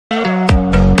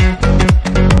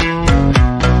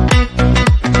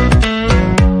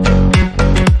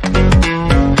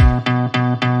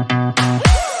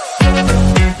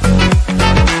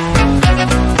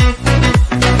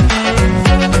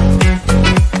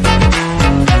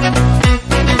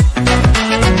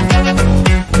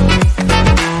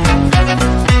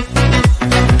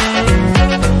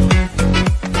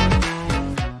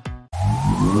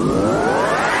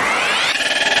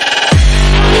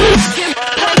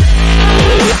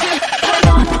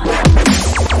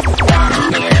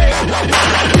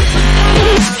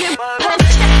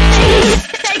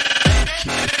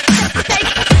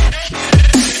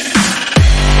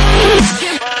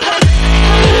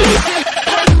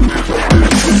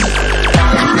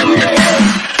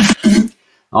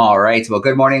All right. Well,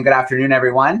 good morning, good afternoon,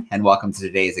 everyone, and welcome to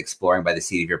today's Exploring by the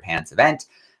Seat of Your Pants event.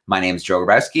 My name is Joe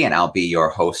Grabowski, and I'll be your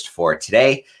host for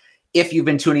today. If you've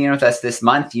been tuning in with us this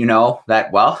month, you know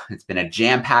that, well, it's been a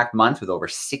jam-packed month with over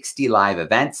 60 live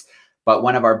events, but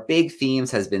one of our big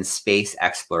themes has been space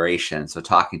exploration. So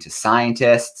talking to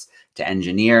scientists, to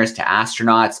engineers, to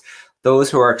astronauts, those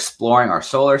who are exploring our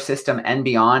solar system and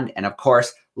beyond, and of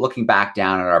course, looking back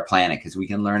down at our planet, because we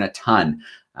can learn a ton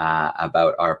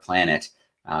about our planet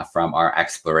from our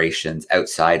explorations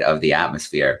outside of the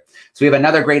atmosphere. So we have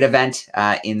another great event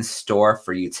in store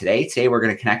for you today. Today, we're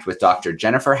going to connect with Dr.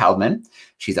 Jennifer Heldmann.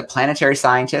 She's a planetary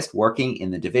scientist working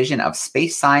in the Division of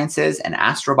Space Sciences and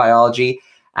Astrobiology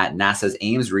at NASA's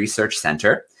Ames Research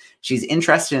Center. She's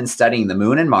interested in studying the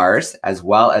moon and Mars, as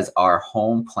well as our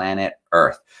home planet,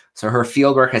 Earth. So her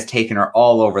fieldwork has taken her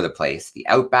all over the place: the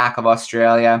Outback of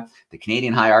Australia, the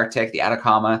Canadian High Arctic, the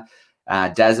Atacama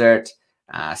Desert,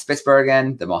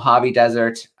 Spitsbergen, the Mojave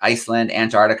Desert, Iceland,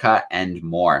 Antarctica, and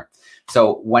more.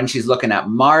 So when she's looking at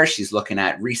Mars, she's looking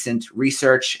at recent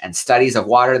research and studies of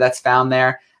water that's found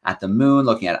there. At the moon,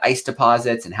 looking at ice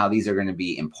deposits and how these are going to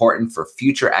be important for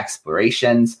future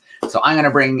explorations. So I'm going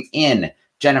to bring in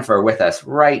Jennifer with us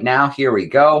right now. Here we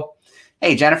go.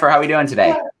 Hey, Jennifer, how are we doing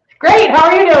today? Great. How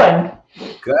are you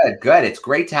doing? Good, good. It's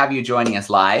great to have you joining us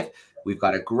live. We've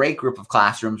got a great group of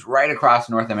classrooms right across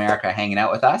North America hanging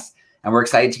out with us, and we're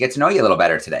excited to get to know you a little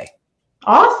better today.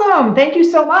 Awesome. Thank you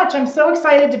so much. I'm so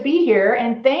excited to be here,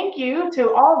 and thank you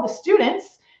to all of the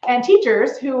students and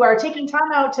teachers who are taking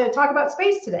time out to talk about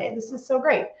space today. This is so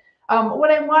great. What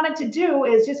I wanted to do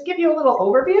is just give you a little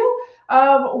overview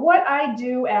of what I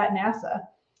do at NASA.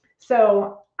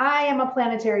 So I am a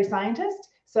planetary scientist.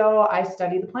 So I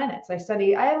study the planets.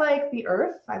 I like the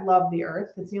Earth. I love the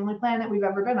Earth. It's the only planet we've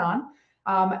ever been on.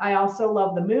 I also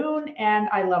love the moon, and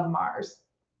I love Mars.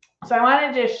 So I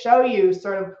wanted to show you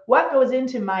sort of what goes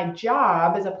into my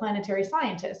job as a planetary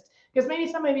scientist, because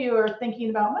maybe some of you are thinking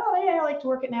about, well, maybe I like to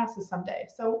work at NASA someday.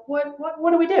 So what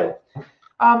do we do?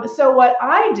 So what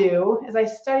I do is I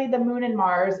study the moon and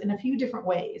Mars in a few different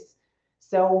ways.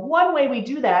 So one way we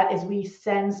do that is we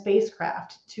send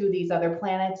spacecraft to these other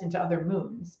planets and to other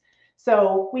moons.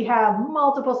 So we have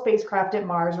multiple spacecraft at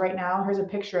Mars right now. Here's a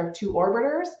picture of 2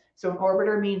 orbiters. So an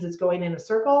orbiter means it's going in a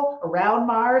circle around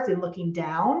Mars and looking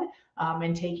down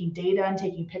and taking data and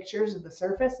taking pictures of the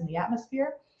surface and the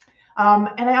atmosphere.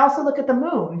 And I also look at the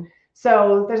moon.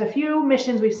 So there's a few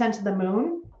missions we've sent to the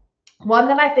moon. One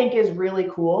that I think is really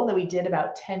cool that we did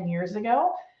about 10 years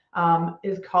ago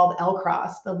is called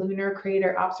LCROSS, the Lunar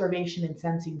Crater Observation and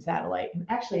Sensing Satellite. And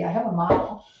actually, I have a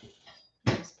model.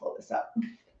 Let me just pull this up.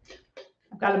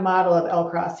 I've got a model of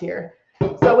LCROSS here.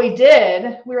 So we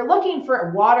were looking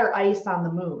for water ice on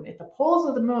the moon. At the poles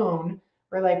of the moon,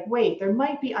 we're like, wait, there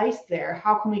might be ice there.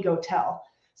 How can we go tell?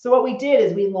 So what we did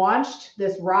is we launched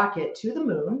this rocket to the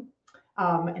moon,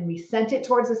 and we sent it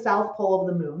towards the south pole of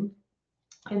the moon.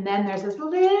 And then there's this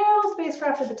little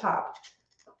spacecraft at the top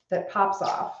that pops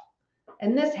off.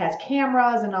 And this has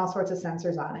cameras and all sorts of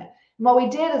sensors on it. And what we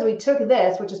did is we took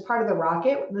this, which is part of the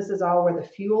rocket. This is all where the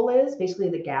fuel is, basically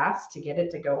the gas to get it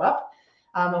to go up.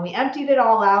 And we emptied it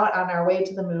all out on our way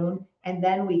to the moon. And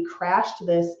then we crashed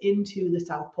this into the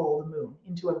south pole of the moon,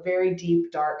 into a very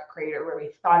deep, dark crater where we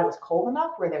thought it was cold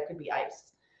enough where there could be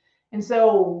ice. And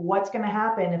so what's going to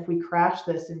happen if we crash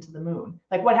this into the moon?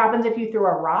 Like, what happens if you throw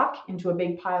a rock into a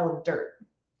big pile of dirt?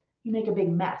 You make a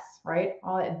big mess, right?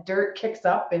 All that dirt kicks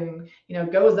up and,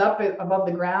 goes up above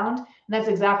the ground. And that's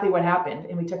exactly what happened.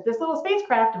 And we took this little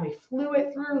spacecraft and we flew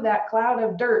it through that cloud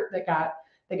of dirt that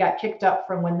got kicked up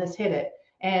from when this hit it.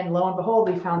 And lo and behold,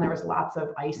 we found there was lots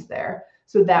of ice there.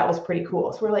 So that was pretty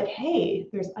cool. So we're like, hey,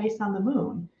 there's ice on the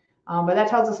moon. But that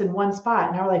tells us in one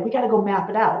spot. Now we're like, we got to go map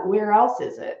it out. Where else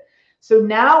is it? So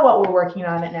now what we're working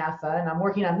on at NASA, and I'm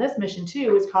working on this mission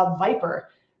too, is called VIPER,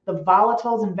 the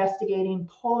Volatiles Investigating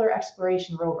Polar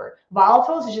Exploration Rover.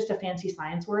 Volatiles is just a fancy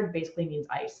science word. It basically means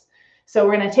ice. So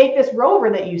we're going to take this rover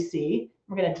that you see,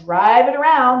 we're going to drive it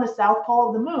around the south pole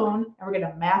of the moon, and we're going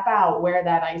to map out where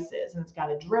that ice is. And it's got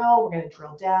a drill. We're going to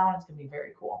drill down. It's going to be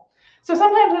very cool. So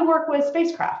sometimes we work with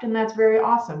spacecraft, and that's very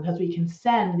awesome because we can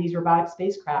send these robotic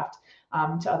spacecraft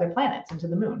to other planets and to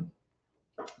the moon.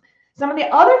 Some of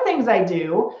the other things I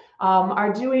do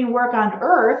are doing work on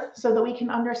Earth so that we can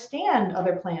understand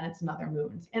other planets and other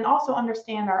moons, and also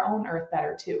understand our own Earth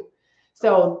better too.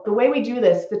 So the way we do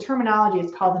this, the terminology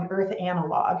is called an Earth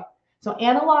analog. So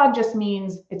analog just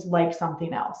means it's like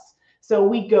something else. So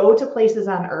we go to places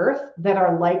on Earth that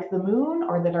are like the moon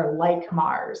or that are like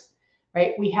Mars,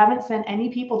 right? We haven't sent any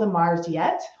people to Mars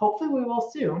yet. Hopefully we will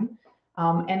soon.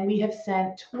 And we have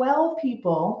sent 12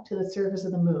 people to the surface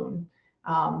of the moon.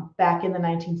 back in the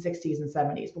 1960s and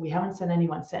 70s, but we haven't sent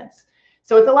anyone since.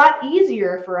 So it's a lot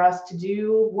easier for us to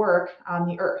do work on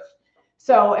the Earth.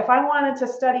 So if I wanted to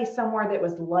study somewhere that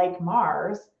was like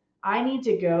Mars, I need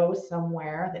to go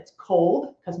somewhere that's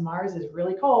cold, because Mars is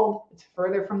really cold. It's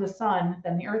further from the sun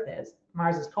than the Earth is.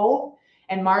 Mars is cold,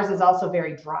 and Mars is also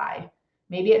very dry.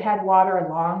 Maybe it had water a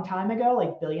long time ago,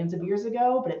 like billions of years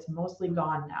ago, but it's mostly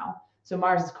gone now. So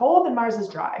Mars is cold and Mars is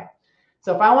dry.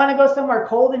 So if I want to go somewhere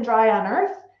cold and dry on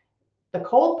Earth, the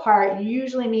cold part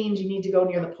usually means you need to go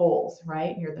near the poles,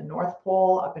 right? Near the North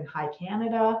Pole up in high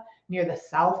Canada, near the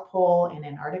South Pole in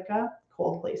Antarctica,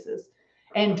 cold places.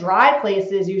 And dry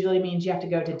places usually means you have to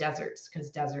go to deserts, because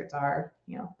deserts are,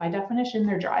 by definition,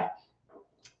 they're dry.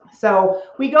 So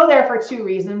we go there for two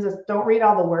reasons. Don't read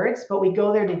all the words, but we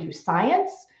go there to do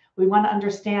science. We want to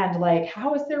understand, like,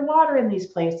 how is there water in these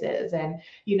places? And,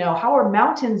 how are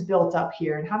mountains built up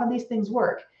here? And how do these things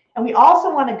work? And we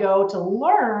also want to go to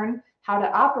learn how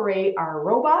to operate our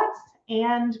robots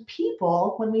and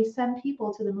people when we send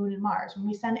people to the moon and Mars, when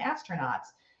we send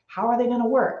astronauts. How are they going to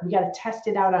work? We got to test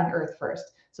it out on Earth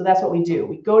first. So that's what we do.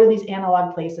 We go to these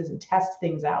analog places and test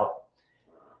things out.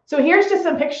 So here's just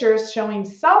some pictures showing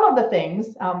some of the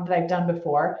things that I've done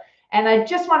before. And I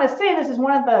just want to say this is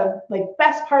one of the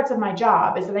best parts of my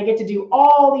job, is that I get to do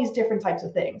all these different types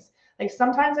of things. Like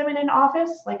sometimes I'm in an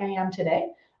office like I am today,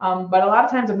 but a lot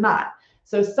of times I'm not.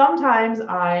 So sometimes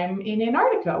I'm in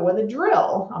Antarctica with a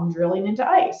drill. I'm drilling into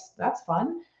ice. That's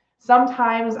fun.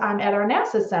 Sometimes I'm at our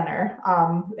NASA center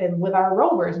and with our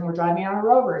rovers, and we're driving on our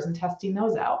rovers and testing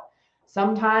those out.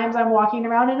 Sometimes I'm walking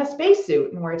around in a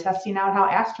spacesuit and we're testing out how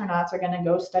astronauts are going to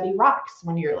go study rocks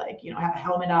when you're have a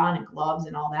helmet on and gloves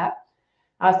and all that.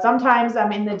 Sometimes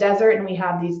I'm in the desert and we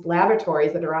have these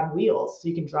laboratories that are on wheels, so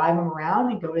you can drive them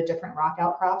around and go to different rock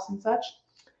outcrops and such.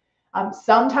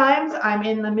 Sometimes I'm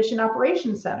in the Mission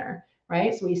Operations Center,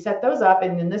 right? So we set those up,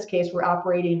 and in this case, we're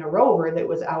operating a rover that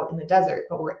was out in the desert,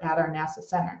 but we're at our NASA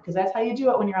center, because that's how you do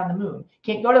it when you're on the moon.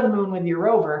 You can't go to the moon with your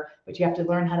rover, but you have to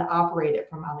learn how to operate it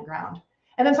from on the ground.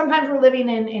 And then sometimes we're living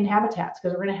in habitats,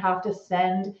 because we're going to have to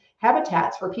send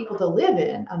habitats for people to live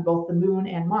in on both the moon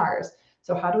and Mars.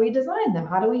 So how do we design them?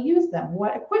 How do we use them?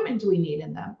 What equipment do we need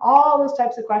in them? All those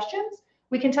types of questions.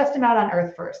 We can test them out on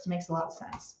Earth first. It makes a lot of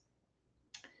sense.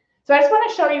 So I just want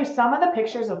to show you some of the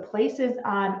pictures of places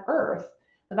on Earth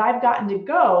that I've gotten to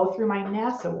go through my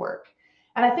NASA work.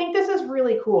 And I think this is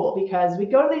really cool, because we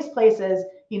go to these places,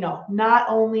 not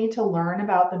only to learn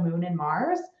about the moon and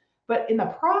Mars, but in the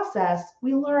process,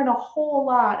 we learn a whole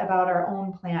lot about our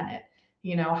own planet.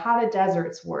 How do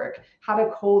deserts work? How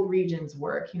do cold regions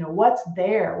work? What's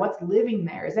there? What's living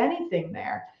there? Is anything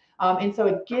there? And so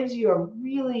it gives you a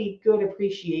really good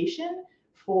appreciation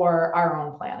for our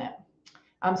own planet.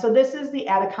 So this is the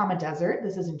Atacama Desert.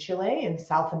 This is in Chile in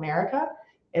South America.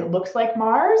 It looks like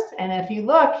Mars. And if you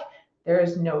look,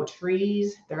 there's no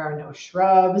trees, there are no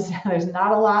shrubs, there's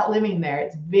not a lot living there.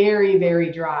 It's very,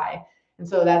 very dry. And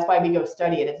so that's why we go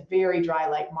study it. It's very dry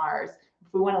like Mars.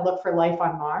 If we want to look for life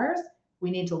on Mars,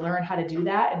 we need to learn how to do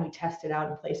that, and we test it out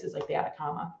in places like the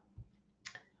Atacama.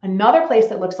 Another place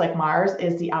that looks like Mars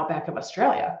is the Outback of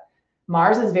Australia.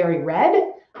 Mars is very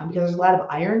red because there's a lot of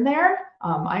iron there.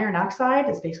 Iron oxide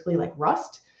is basically like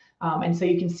rust. And so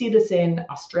you can see this in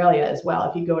Australia as well.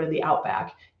 If you go to the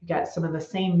Outback, you got some of the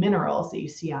same minerals that you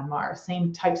see on Mars,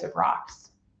 same types of rocks.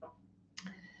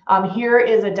 Here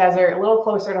is a desert a little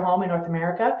closer to home in North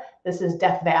America. This is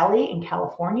Death Valley in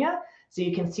California. So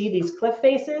you can see these cliff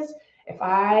faces. If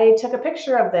I took a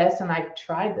picture of this, and I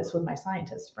tried this with my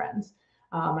scientist friends,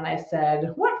 and I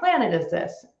said, what planet is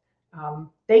this?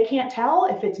 They can't tell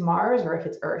if it's Mars or if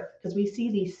it's Earth, because we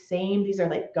see these are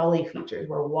like gully features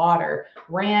where water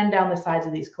ran down the sides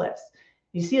of these cliffs.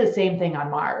 You see the same thing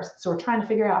on Mars. So we're trying to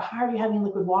figure out, how are you having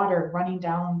liquid water running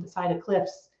down the side of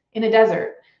cliffs in a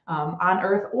desert on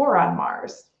Earth or on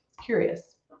Mars?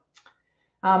 Curious.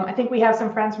 I think we have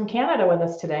some friends from Canada with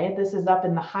us today. This is up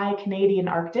in the high Canadian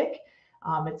Arctic.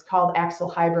 It's called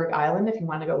Axel Heiberg Island. If you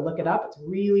want to go look it up, it's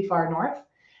really far north.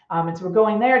 And so we're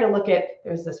going there to look at,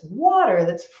 there's this water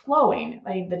that's flowing.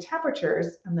 I mean, the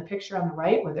temperatures in the picture on the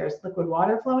right, where there's liquid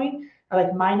water flowing, are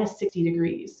like minus 60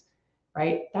 degrees,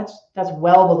 right? That's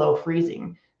well below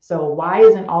freezing. So why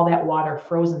isn't all that water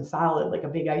frozen solid like a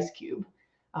big ice cube?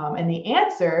 And the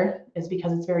answer is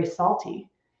because it's very salty.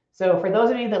 So for those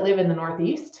of you that live in the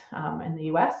Northeast, in the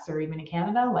US or even in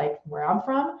Canada, like where I'm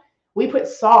from, we put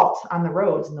salt on the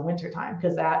roads in the wintertime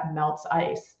because that melts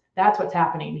ice. That's what's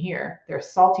happening here.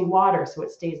 There's salty water, so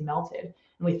it stays melted.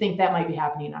 And we think that might be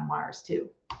happening on Mars too.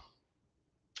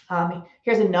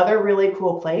 Here's another really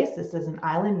cool place. This is an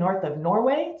island north of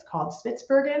Norway. It's called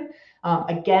Spitsbergen.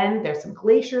 Again, there's some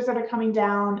glaciers that are coming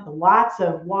down, lots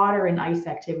of water and ice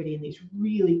activity in these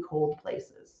really cold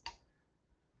places.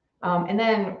 And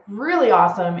then really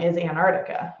awesome is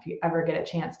Antarctica. If you ever get a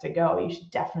chance to go, you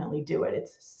should definitely do it.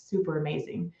 It's super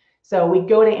amazing. So we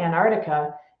go to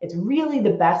Antarctica. It's really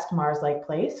the best Mars-like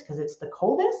place because it's the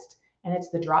coldest and it's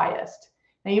the driest.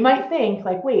 Now you might think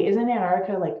like, wait, isn't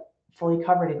Antarctica like fully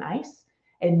covered in ice?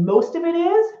 And most of it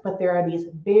is, but there are these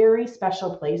very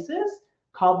special places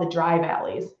called the dry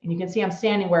valleys. And you can see I'm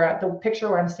standing where the picture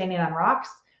where I'm standing on rocks,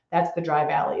 that's the dry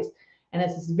valleys. And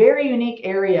it's this very unique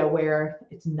area where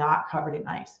it's not covered in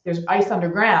ice. There's ice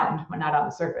underground, but not on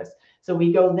the surface. So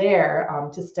we go there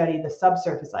to study the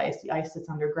subsurface ice, the ice that's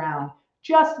underground,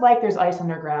 just like there's ice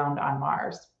underground on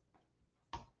Mars.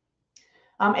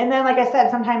 And then, like I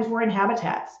said, sometimes we're in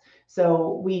habitats.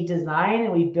 So we design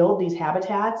and we build these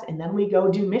habitats, and then we go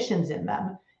do missions in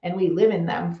them, and we live in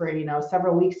them for,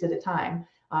 several weeks at a time.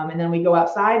 And then we go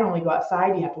outside. When we go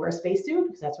outside, you have to wear a spacesuit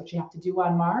because that's what you have to do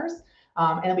on Mars.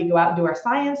 And then we go out and do our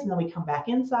science, and then we come back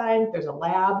inside. There's a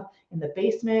lab in the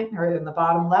basement or in the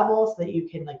bottom level so that you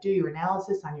can do your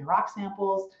analysis on your rock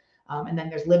samples. And then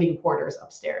there's living quarters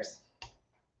upstairs.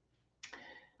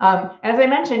 As I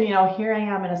mentioned, here I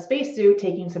am in a spacesuit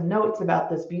taking some notes about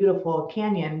this beautiful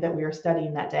canyon that we were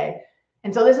studying that day.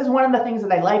 And so this is one of the things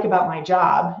that I like about my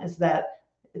job is that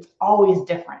it's always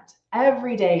different.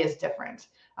 Every day is different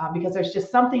because there's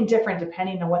just something different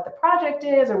depending on what the project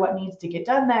is or what needs to get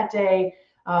done that day.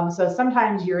 So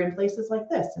sometimes you're in places like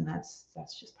this, and that's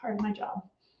just part of my job.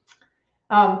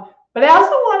 But I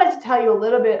also wanted to tell you a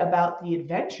little bit about the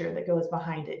adventure that goes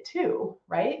behind it too,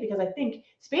 right? Because I think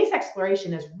space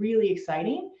exploration is really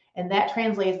exciting, and that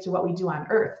translates to what we do on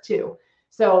Earth too.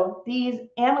 So these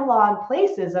analog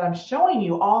places that I'm showing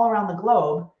you all around the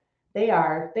globe, they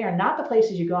are not the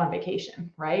places you go on vacation,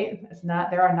 right?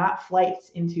 There are not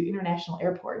flights into international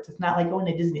airports. It's not like going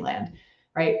to Disneyland,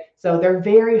 right? So they're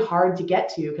very hard to get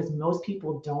to because most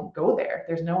people don't go there.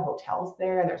 There's no hotels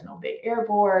there. There's no big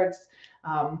airports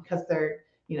because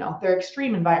they're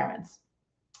extreme environments.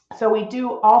 So we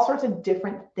do all sorts of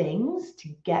different things to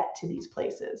get to these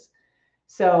places.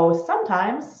 So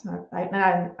sometimes,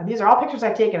 these are all pictures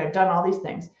I've taken. I've done all these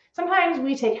things. Sometimes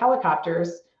we take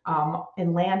helicopters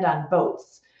and land on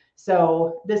boats.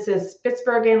 So this is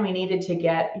Spitsbergen. We needed to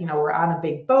get, we're on a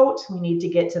big boat. We need to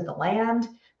get to the land.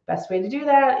 Best way to do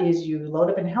that is you load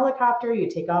up in a helicopter, you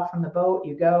take off from the boat,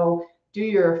 you go do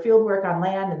your field work on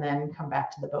land, and then come back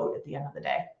to the boat at the end of the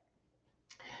day.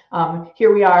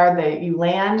 Here we are, you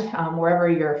land wherever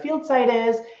your field site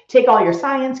is, take all your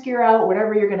science gear out,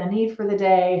 whatever you're going to need for the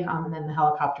day, and then the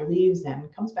helicopter leaves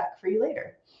and comes back for you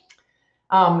later.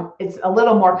 It's a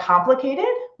little more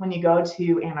complicated when you go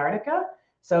to Antarctica.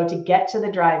 So to get to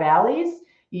the dry valleys,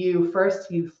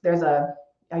 there's a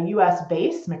U.S.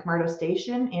 base, McMurdo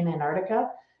Station in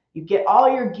Antarctica. You get all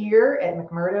your gear at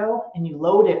McMurdo and you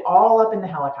load it all up in the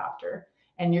helicopter.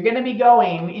 And you're going to be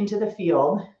going into the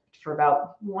field for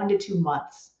about 1 to 2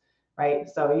 months, right?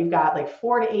 So you've got like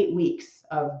 4 to 8 weeks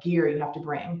of gear you have to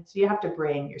bring. So you have to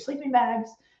bring your sleeping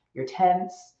bags, your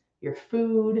tents, your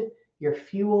food, your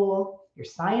fuel, your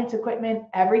science equipment,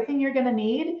 everything you're going to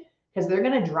need, because they're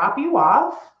going to drop you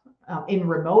off in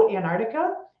remote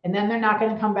Antarctica. And then they're not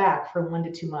going to come back for 1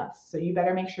 to 2 months. So you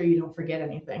better make sure you don't forget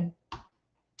anything.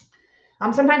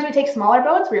 Sometimes we take smaller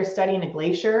boats. We are studying a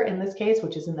glacier in this case,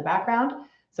 which is in the background.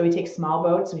 So we take small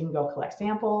boats so we can go collect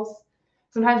samples.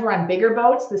 Sometimes we're on bigger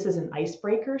boats. This is an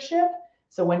icebreaker ship.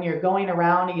 So when you're going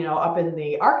around, up in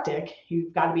the Arctic,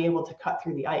 you've got to be able to cut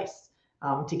through the ice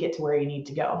to get to where you need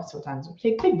to go. So sometimes we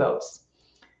take big boats.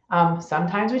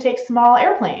 Sometimes we take small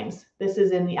airplanes. This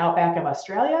is in the Outback of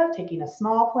Australia, taking a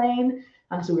small plane.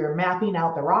 So we were mapping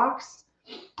out the rocks.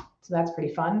 So that's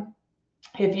pretty fun.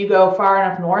 If you go far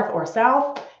enough north or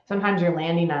south, sometimes you're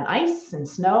landing on ice and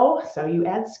snow. So you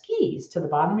add skis to the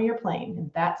bottom of your plane. And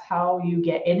that's how you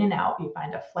get in and out. You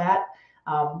find a flat,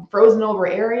 frozen over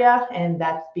area, and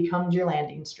that becomes your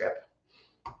landing strip.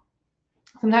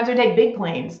 Sometimes we take big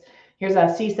planes. Here's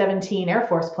a C-17 Air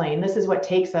Force plane. This is what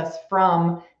takes us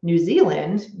from New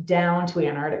Zealand down to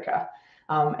Antarctica.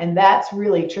 And that's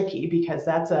really tricky because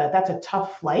that's a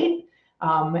tough flight.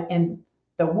 And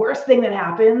the worst thing that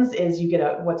happens is you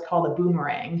get what's called a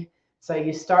boomerang. So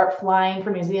you start flying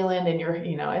from New Zealand and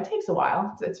it takes a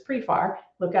while. It's pretty far.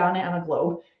 Look on it on a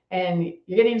globe and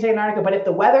you're getting to Antarctica. But if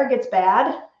the weather gets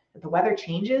bad, if the weather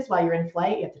changes while you're in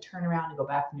flight, you have to turn around and go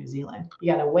back to New Zealand.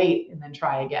 You got to wait and then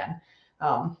try again.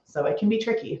 So it can be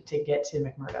tricky to get to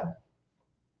McMurdo.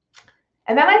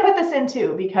 And then I put this in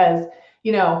too, because,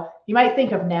 you might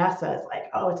think of NASA as like,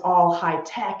 oh, it's all high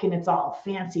tech and it's all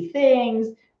fancy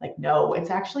things. Like, no,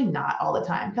 it's actually not all the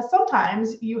time, because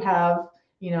sometimes you have,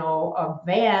 you know, a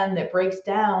van that breaks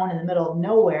down in the middle of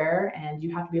nowhere and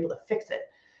you have to be able to fix it.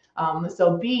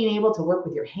 So being able to work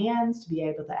with your hands, to be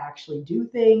able to actually do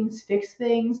things, fix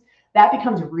things, that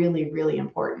becomes really, really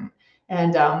important.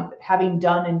 And having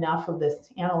done enough of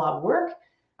this analog work,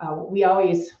 we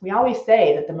always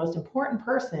say that the most important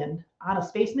person on a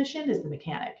space mission is the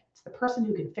mechanic. It's the person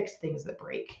who can fix things that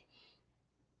break.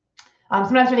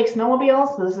 Sometimes we take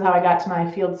snowmobiles. So this is how I got to my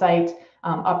field site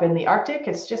up in the Arctic.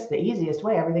 It's just the easiest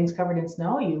way. Everything's covered in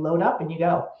snow. You load up and you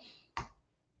go.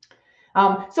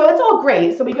 So it's all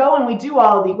great. So we go and we do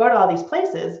go to all these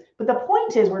places. But the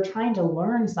point is, we're trying to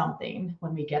learn something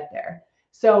when we get there.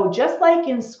 So just like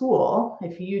in school,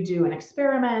 if you do an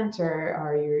experiment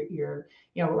or you're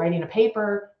writing a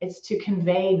paper, it's to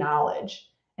convey knowledge.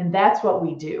 And that's what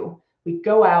we do. We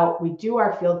go out, we do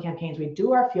our field campaigns, we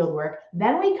do our field work,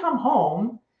 then we come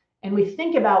home and we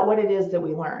think about what it is that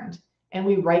we learned and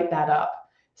we write that up.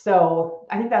 So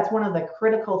I think that's one of the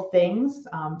critical things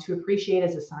to appreciate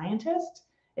as a scientist,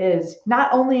 is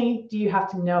not only do you have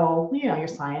to know, your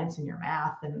science and your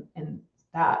math and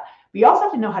that, but you also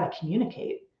have to know how to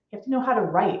communicate. You have to know how to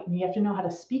write, and you have to know how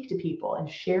to speak to people and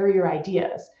share your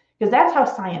ideas, because that's how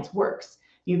science works.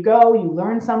 You go, you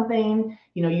learn something,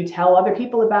 you tell other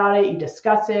people about it, you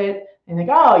discuss it, and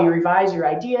you revise your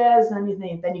ideas, and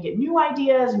then you get new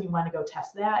ideas and you want to go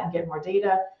test that and get more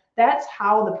data. That's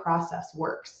how the process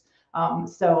works.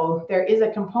 So there is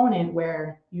a component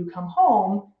where you come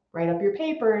home, write up your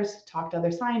papers, talk to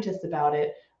other scientists about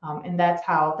it, and that's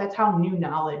how new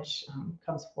knowledge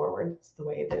comes forward. It's the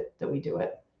way that we do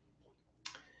it.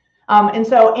 And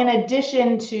so in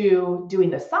addition to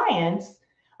doing the science,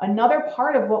 another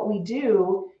part of what we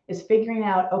do is figuring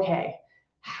out, okay,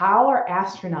 how are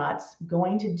astronauts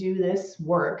going to do this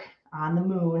work on the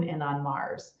moon and on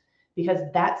Mars? Because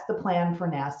that's the plan for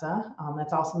NASA.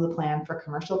 That's also the plan for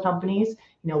commercial companies,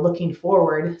 looking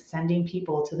forward, sending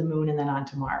people to the moon and then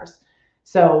onto Mars.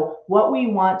 So what we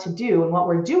want to do and what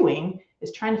we're doing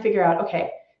is trying to figure out,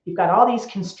 okay, you've got all these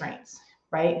constraints,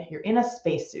 right? You're in a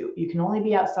spacesuit. You can only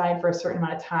be outside for a certain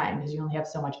amount of time because you only have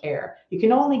so much air. You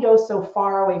can only go so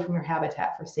far away from your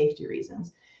habitat for safety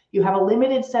reasons. You have a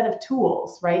limited set of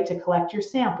tools, right, to collect your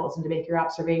samples and to make your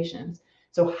observations.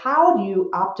 So how do you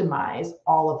optimize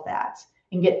all of that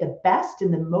and get the best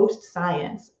and the most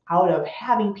science out of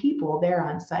having people there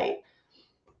on site?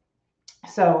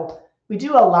 So we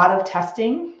do a lot of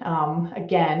testing.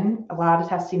 Again, a lot of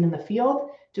testing in the field.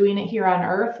 Doing it here on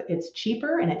Earth, it's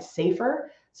cheaper and it's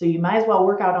safer. So you might as well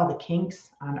work out all the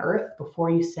kinks on Earth before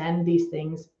you send these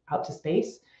things out to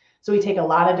space. So we take a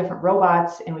lot of different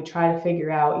robots and we try to figure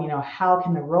out, how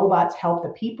can the robots help the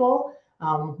people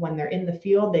when they're in the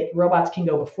field. Robots can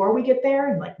go before we get there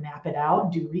and map it out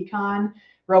and do recon.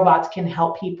 Robots can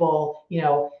help people,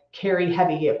 carry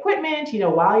heavy equipment,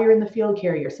 while you're in the field,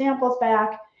 carry your samples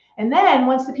back. And then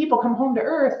once the people come home to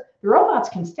Earth, the robots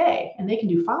can stay and they can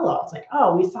do follow-ups.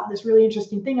 We saw this really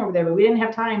interesting thing over there, but we didn't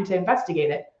have time to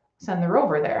investigate it. Send the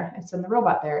rover there and send the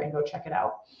robot there and go check it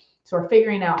out. So we're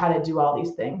figuring out how to do all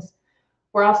these things.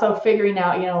 We're also figuring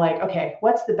out, okay,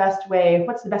 what's the best way,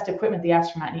 what's the best equipment the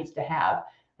astronaut needs to have?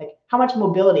 How much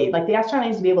mobility? The astronaut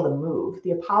needs to be able to move.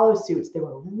 The Apollo suits, they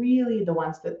were really the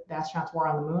ones that the astronauts wore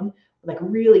on the moon,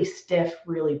 really stiff,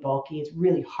 really bulky. It's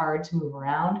really hard to move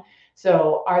around.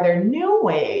 So are there new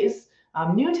ways,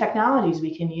 new technologies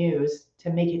we can use to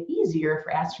make it easier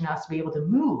for astronauts to be able to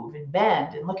move and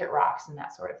bend and look at rocks and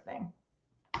that sort of thing?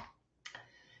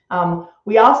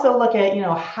 We also look at,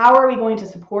 how are we going to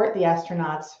support the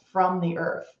astronauts from the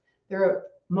Earth?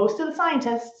 Most of the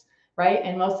scientists, right,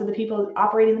 and most of the people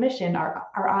operating the mission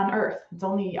are on Earth. It's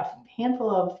only a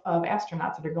handful of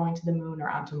astronauts that are going to the moon or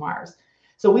onto Mars.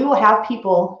 So we will have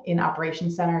people in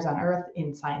operations centers on Earth,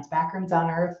 in science backrooms on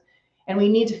Earth, and we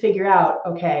need to figure out,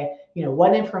 okay,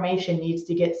 what information needs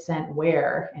to get sent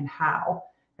where and how,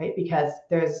 right? Because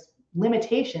there's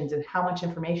limitations in how much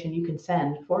information you can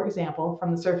send, for example,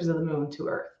 from the surface of the moon to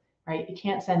Earth, right? You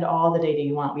can't send all the data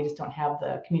you want. We just don't have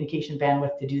the communication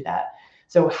bandwidth to do that.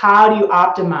 So how do you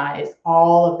optimize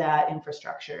all of that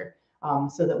infrastructure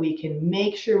so that we can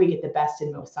make sure we get the best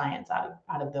and most science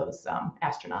out of those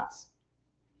astronauts?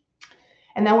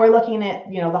 And then we're looking at,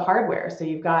 the hardware. So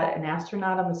you've got an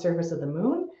astronaut on the surface of the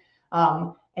moon.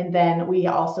 And then we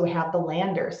also have the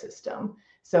lander system.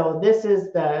 So this is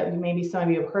maybe some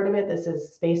of you have heard of it. This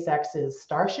is SpaceX's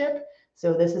Starship.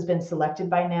 So this has been selected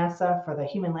by NASA for the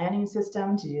human landing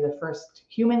system to do the first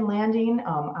human landing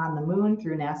on the moon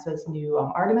through NASA's new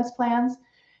Artemis plans.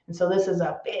 And so this is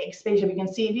a big spaceship. You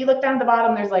can see, if you look down at the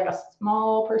bottom, there's like a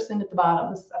small person at the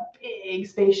bottom. This is a big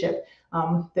spaceship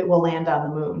that will land on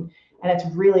the moon. And it's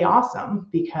really awesome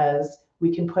because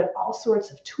we can put all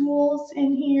sorts of tools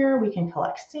in here. We can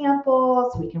collect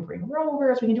samples. We can bring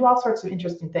rovers. We can do all sorts of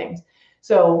interesting things.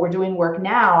 So we're doing work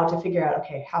now to figure out,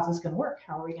 okay, how's this going to work?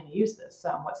 How are we going to use this?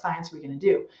 What science are we going to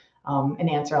do? And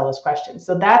answer all those questions.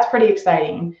 So that's pretty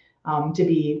exciting to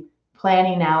be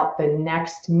planning out the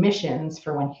next missions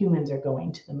for when humans are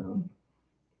going to the moon.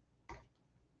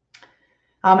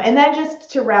 And then just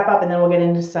to wrap up, and then we'll get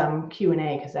into some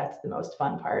Q&A because that's the most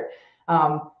fun part.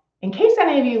 In case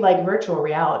any of you like virtual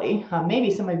reality, maybe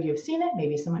some of you have seen it,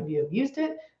 maybe some of you have used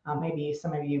it, maybe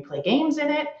some of you play games in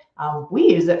it.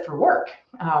 We use it for work.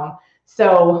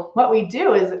 So what we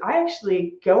do is I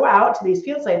actually go out to these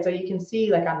field sites. So you can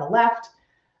see, like on the left,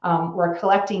 we're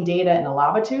collecting data in a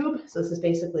lava tube. So this is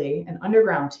basically an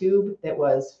underground tube that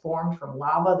was formed from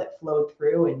lava that flowed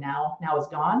through and now is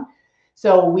gone.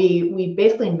 So we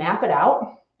basically map it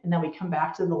out, and then we come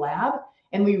back to the lab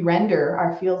and we render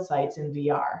our field sites in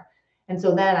VR. And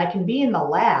so then I can be in the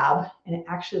lab and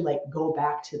actually like go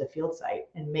back to the field site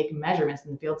and make measurements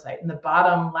in the field site. In the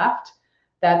bottom left,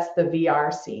 that's the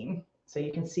VR scene. So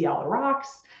you can see all the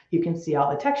rocks, you can see all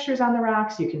the textures on the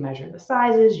rocks, you can measure the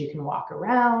sizes, you can walk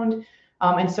around.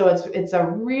 And so it's a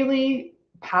really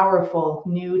powerful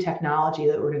new technology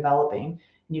that we're developing.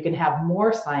 And you can have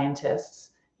more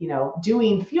scientists,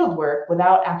 doing field work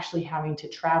without actually having to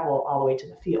travel all the way to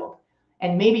the field.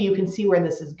 And maybe you can see where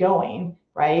this is going,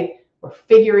 right? We're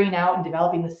figuring out and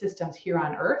developing the systems here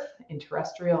on Earth in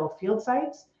terrestrial field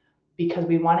sites because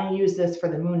we want to use this for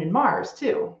the moon and Mars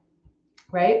too,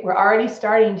 right? We're already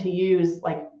starting to use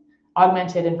like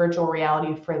augmented and virtual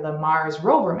reality for the Mars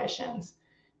rover missions,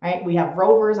 right? We have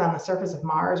rovers on the surface of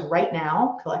Mars right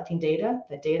now collecting data.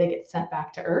 The data gets sent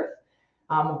back to Earth.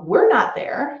 We're not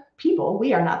there.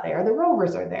 We are not there. The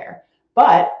rovers are there.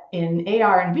 But in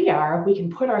AR and VR, we can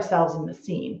put ourselves in the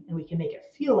scene and we can make it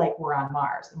feel like we're on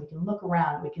Mars, and we can look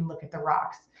around, we can look at the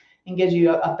rocks, and gives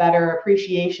you a better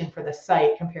appreciation for the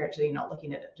site compared to,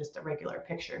 looking at just a regular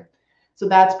picture. So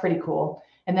that's pretty cool.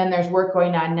 And then there's work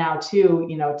going on now too,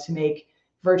 to make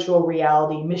virtual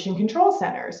reality mission control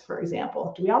centers, for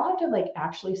example. Do we all have to like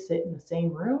actually sit in the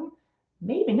same room?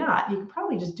 Maybe not. You could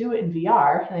probably just do it in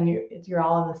VR, and then you're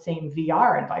all in the same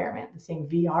VR environment, the same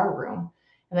VR room.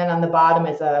 And then on the bottom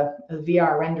is a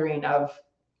VR rendering of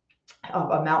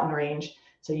a mountain range.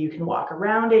 So you can walk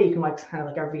around it. You can kind of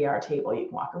like our VR table. You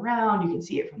can walk around. You can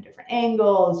see it from different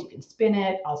angles. You can spin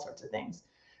it, all sorts of things.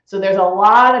 So there's a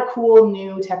lot of cool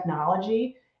new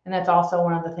technology. And that's also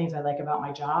one of the things I like about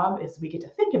my job is we get to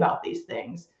think about these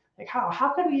things. Like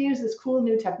how could we use this cool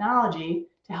new technology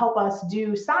to help us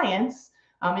do science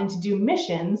and to do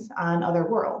missions on other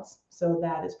worlds? So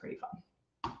that is pretty fun.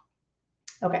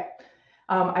 Okay.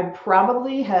 I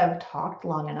probably have talked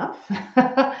long enough.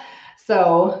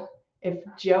 So if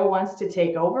Joe wants to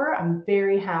take over, I'm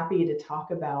very happy to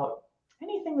talk about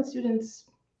anything the students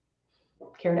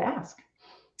care to ask.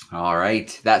 All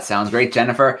right. That sounds great,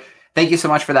 Jennifer. Thank you so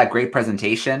much for that great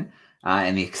presentation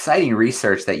and the exciting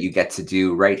research that you get to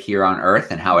do right here on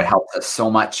Earth and how it helps us so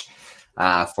much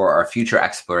for our future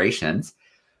explorations.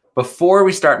 Before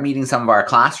we start meeting some of our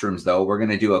classrooms, though, we're going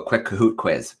to do a quick Kahoot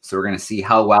quiz. So we're going to see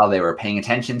how well they were paying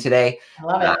attention today, I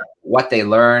love it. What they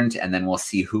learned, and then we'll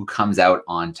see who comes out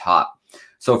on top.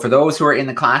 So for those who are in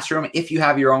the classroom, if you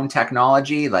have your own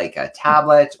technology, like a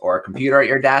tablet or a computer at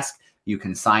your desk, you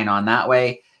can sign on that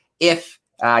way. If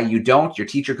you don't, your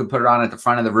teacher could put it on at the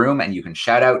front of the room and you can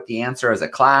shout out the answer as a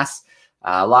class.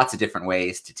 Lots of different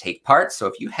ways to take part. So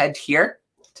if you head here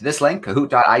to this link,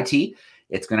 kahoot.it,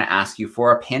 it's going to ask you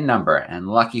for a PIN number. And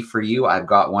lucky for you, I've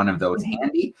got one of those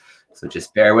handy. So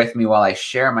just bear with me while I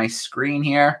share my screen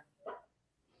here.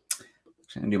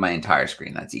 I'm going to do my entire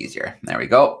screen. That's easier. There we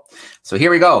go. So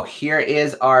here we go. Here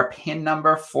is our PIN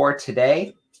number for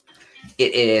today.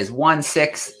 It is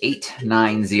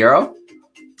 16890.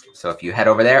 So if you head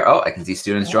over there, I can see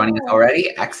students joining us already.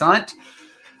 Excellent.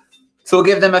 So we'll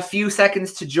give them a few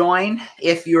seconds to join.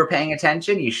 If you were paying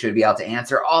attention, you should be able to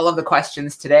answer all of the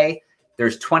questions today.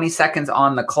 There's 20 seconds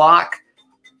on the clock.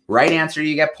 Right answer,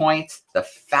 you get points. The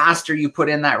faster you put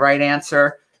in that right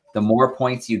answer, the more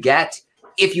points you get.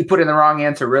 If you put in the wrong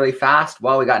answer really fast,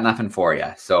 well, we got nothing for you.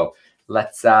 So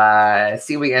let's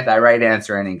see if we get that right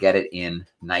answer in and get it in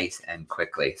nice and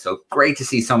quickly. So great to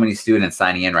see so many students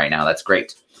signing in right now. That's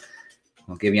great.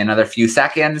 We'll give you another few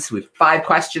seconds. We have 5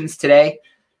 questions today,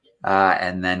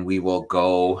 and then we will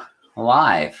go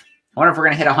live. I wonder if we're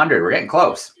going to hit 100. We're getting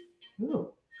close. Ooh.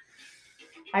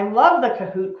 I love the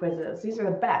Kahoot quizzes. These are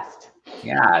the best.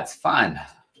 Yeah, it's fun.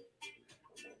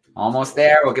 Almost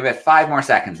there. We'll give it 5 more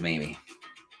seconds, maybe.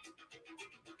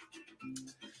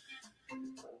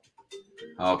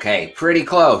 Okay, pretty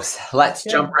close. Let's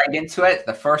jump right into it.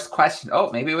 The first question.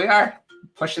 Oh, maybe we are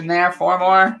pushing there. 4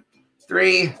 more.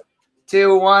 3,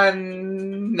 2,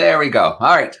 1. There we go.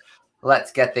 All right,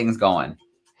 let's get things going.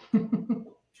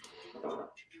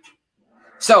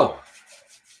 So,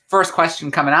 first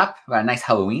question coming up. Got a nice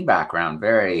Halloween background.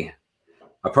 Very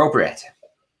appropriate.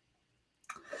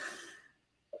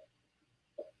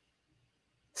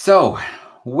 So,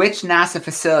 which NASA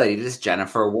facility does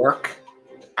Jennifer work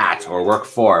at or work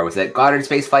for? Was it Goddard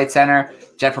Space Flight Center,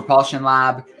 Jet Propulsion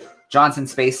Lab, Johnson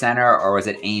Space Center, or was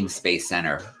it Ames Space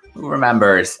Center? Who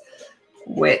remembers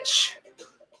which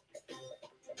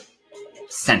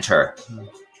center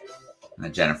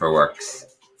that Jennifer works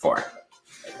for?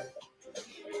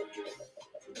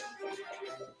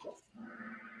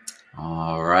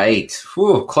 All right.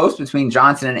 Whew, close between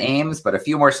Johnson and Ames, but a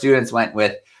few more students went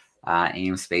with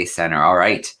Ames Space Center. All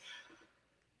right.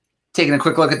 Taking a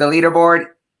quick look at the leaderboard,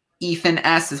 Ethan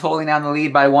S. is holding down the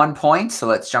lead by 1 point. So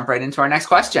let's jump right into our next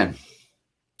question.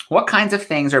 What kinds of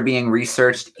things are being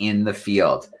researched in the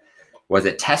field? Was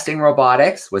it testing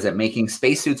robotics? Was it making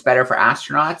spacesuits better for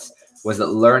astronauts? Was it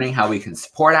learning how we can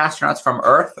support astronauts from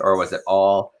Earth? Or was it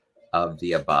all of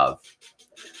the above?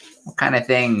 What kind of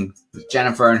thing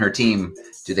Jennifer and her team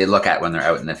do they look at when they're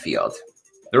out in the field?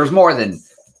 There was more than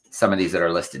some of these that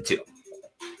are listed too.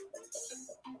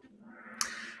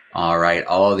 All right,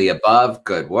 all of the above.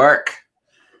 Good work.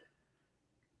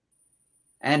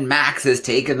 And Max has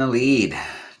taken the lead.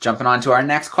 Jumping on to our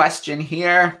next question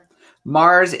here.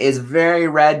 Mars is very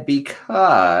red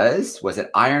because, was it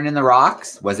iron in the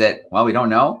rocks? Was it, well, we don't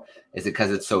know. Is it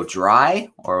because it's so dry,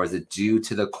 or was it due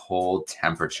to the cold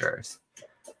temperatures?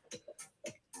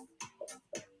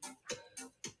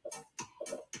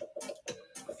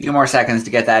 A few more seconds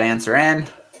to get that answer in.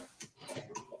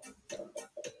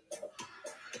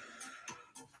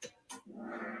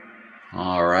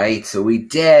 All right, so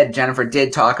Jennifer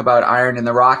did talk about iron in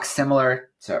the rocks similar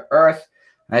to Earth.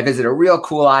 I visited a real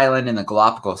cool island in the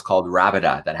Galapagos called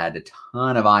Rabida that had a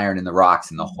ton of iron in the rocks,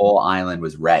 and the whole island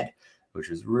was red, which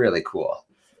was really cool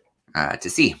to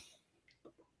see.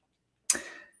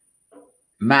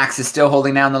 Max is still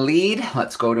holding down the lead.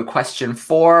 Let's go to question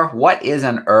 4. What is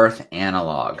an Earth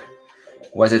analog?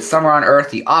 Was it somewhere on Earth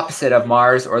the opposite of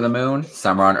Mars or the Moon?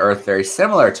 Somewhere on Earth very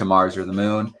similar to Mars or the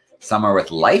Moon? Somewhere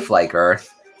with life like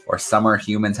Earth? Or somewhere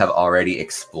humans have already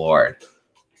explored?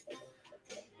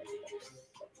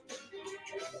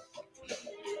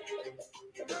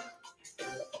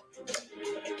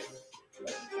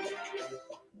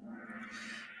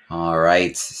 All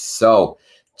right, so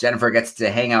Jennifer gets to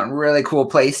hang out in really cool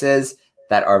places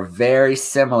that are very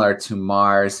similar to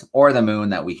Mars or the Moon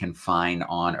that we can find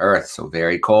on Earth. So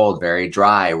very cold, very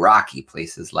dry, rocky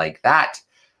places like that.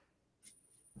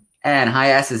 And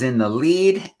Hi S is in the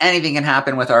lead. Anything can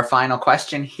happen with our final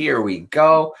question. Here we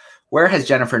go. Where has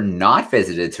Jennifer not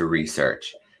visited to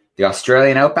research? The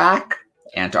Australian Outback,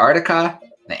 Antarctica,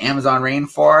 the Amazon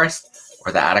rainforest,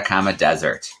 or the Atacama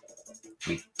Desert?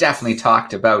 We definitely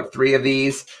talked about 3 of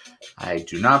these. I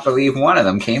do not believe one of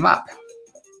them came up.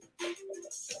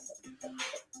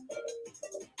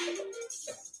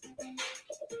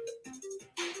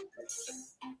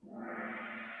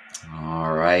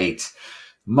 All right.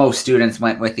 Most students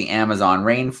went with the Amazon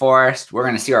rainforest. We're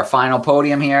going to see our final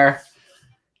podium here.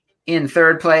 In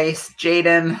 3rd place,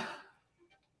 Jaden.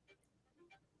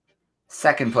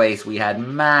 2nd place, we had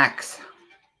Max.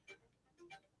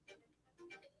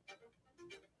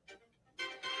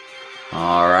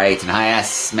 All right, and Hi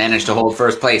S managed to hold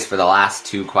 1st place for the last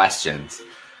 2 questions.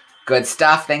 Good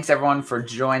stuff. Thanks everyone for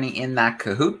joining in that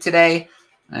Kahoot today.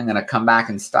 I'm going to come back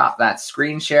and stop that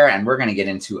screen share, and we're going to get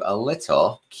into a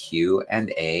little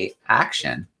Q&A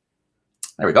action.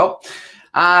 There we go.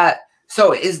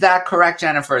 So is that correct,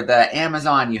 Jennifer? The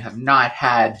Amazon, you have not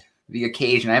had the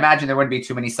occasion. I imagine there wouldn't be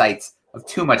too many sites of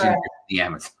too much interest in the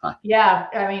Amazon. Yeah,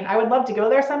 I mean, I would love to go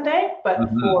there someday, but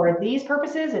for these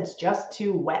purposes, it's just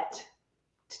too wet.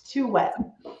 It's too wet.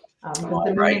 Because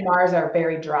the Moon and Mars are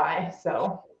very dry,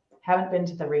 so haven't been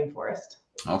to the rainforest.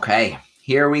 Okay.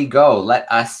 Here we go. Let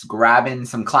us grab in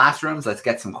some classrooms. Let's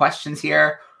get some questions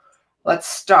here. Let's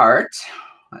start.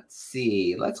 Let's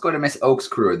see. Let's go to Miss Oak's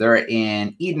crew. They're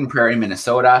in Eden Prairie,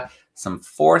 Minnesota. Some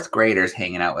 4th graders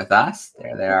hanging out with us.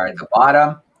 There they are at the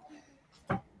bottom.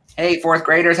 Hey, 4th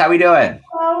graders, how we doing?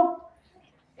 Hello.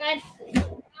 Good. Good.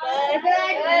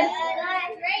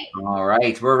 All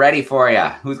right, we're ready for you.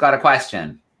 Who's got a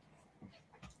question?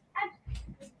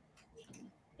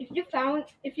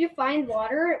 if you find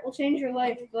water, it will change your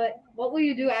life. But what will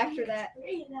you do after that?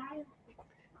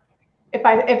 If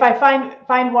I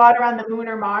find water on the moon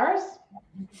or Mars?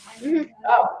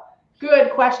 Oh,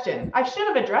 good question. I should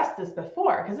have addressed this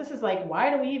before, because this is like, why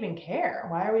do we even care?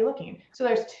 Why are we looking? So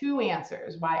there's two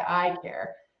answers why I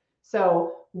care.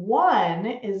 So one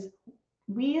is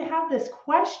we have this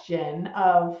question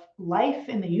of life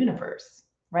in the universe,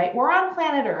 right? We're on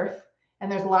planet Earth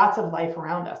and there's lots of life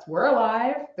around us. We're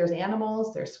alive. There's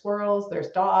animals, there's squirrels, there's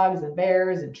dogs and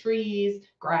bears and trees,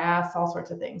 grass, all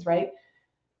sorts of things, right?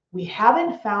 We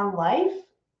haven't found life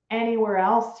anywhere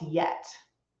else yet.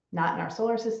 Not in our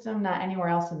solar system, not anywhere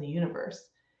else in the universe.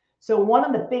 So one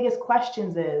of the biggest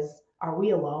questions is, are we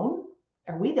alone?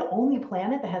 Are we the only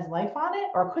planet that has life on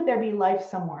it? Or could there be life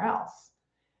somewhere else?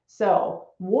 So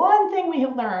one thing we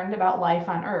have learned about life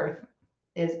on Earth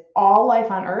is all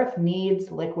life on Earth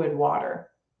needs liquid water.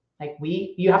 Like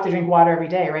you have to drink water every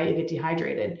day, right? You get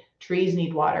dehydrated. Trees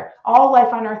need water. All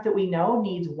life on Earth that we know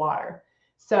needs water.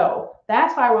 So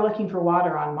that's why we're looking for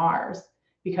water on Mars,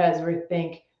 because we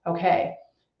think, okay,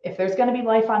 if there's going to be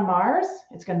life on Mars,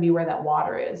 it's going to be where that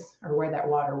water is or where that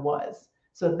water was.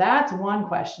 So that's one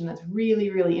question that's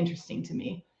really, really interesting to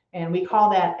me. And we call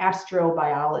that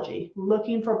astrobiology,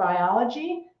 looking for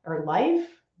biology or life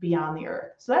beyond the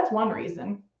Earth. So that's one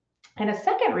reason. And a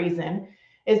second reason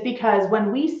is because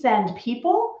when we send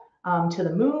people to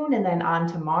the moon and then on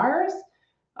to Mars,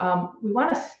 we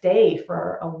want to stay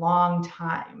for a long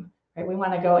time. Right? We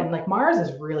want to go, and like Mars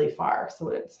is really far, so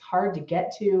it's hard to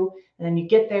get to. And then you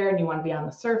get there and you want to be on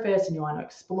the surface and you want to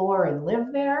explore and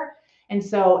live there. And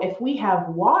so if we have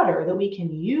water that we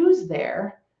can use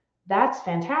there, that's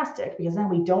fantastic, because then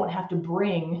we don't have to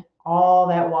bring all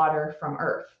that water from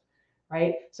Earth,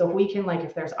 right? So if we can, like,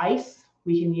 if there's ice,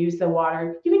 we can use the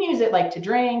water. You can use it like to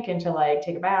drink and to like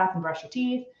take a bath and brush your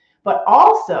teeth. But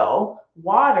also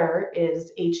water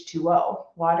is H2O.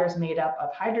 Water is made up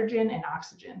of hydrogen and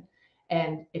oxygen.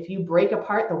 And if you break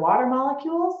apart the water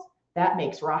molecules, that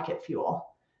makes rocket fuel.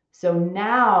 So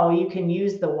now you can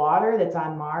use the water that's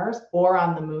on Mars or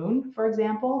on the moon, for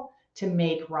example, to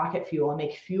make rocket fuel and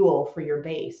make fuel for your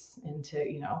base and to,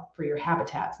 you know, for your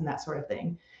habitats and that sort of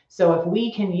thing. So if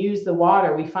we can use the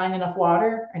water, we find enough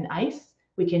water and ice,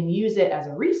 we can use it as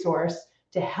a resource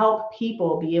to help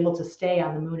people be able to stay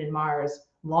on the moon and Mars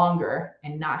longer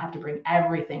and not have to bring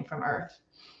everything from Earth.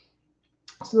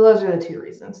 So those are the two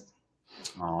reasons.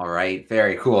 All right.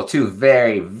 Very cool. Two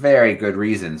very, very good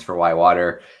reasons for why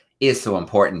water is so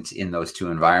important in those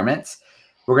two environments.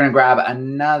 We're going to grab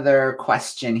another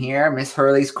question here. Miss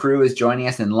Hurley's crew is joining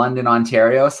us in London,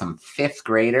 Ontario. Some fifth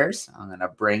graders. I'm going to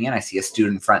bring in. I see a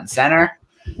student front and center.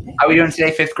 How are we doing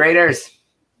today, fifth graders?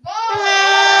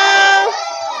 Hello.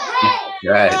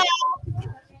 Good.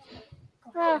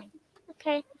 Oh,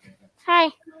 okay. Hi.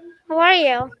 How are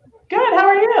you? Good. How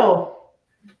are you?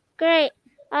 Great.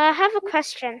 I have a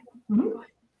question. Mm-hmm.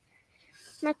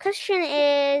 My question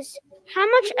is, how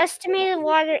much estimated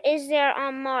water is there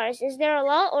on Mars? Is there a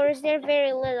lot or is there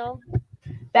very little?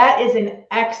 That is an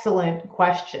excellent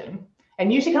question.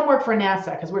 And you should come work for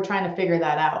NASA because we're trying to figure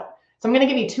that out. So I'm going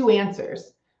to give you two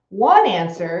answers. One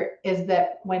answer is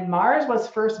that when Mars was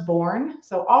first born,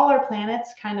 so all our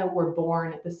planets kind of were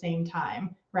born at the same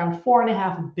time, around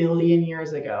 4.5 billion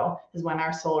years ago is when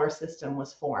our solar system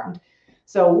was formed.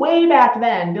 So way back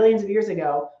then, billions of years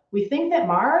ago, we think that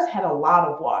Mars had a lot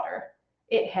of water.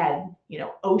 It had, you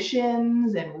know,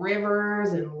 oceans and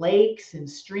rivers and lakes and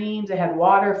streams. It had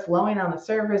water flowing on the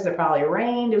surface. It probably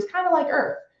rained. It was kind of like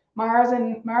Earth. Mars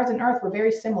and Earth were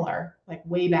very similar, like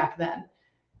way back then.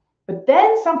 But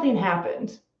then something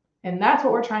happened, and that's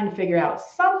what we're trying to figure out.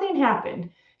 Something happened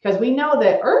because we know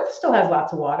that Earth still has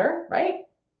lots of water, right?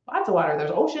 Lots of water.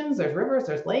 There's oceans, there's rivers,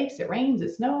 there's lakes, it rains,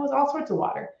 it snows, all sorts of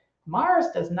water. Mars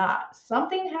does not.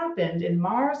 Something happened and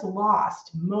Mars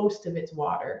lost most of its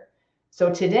water.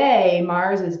 So today,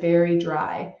 Mars is very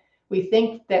dry. We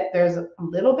think that there's a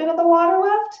little bit of the water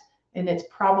left, and it's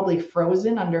probably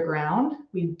frozen underground.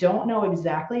 We don't know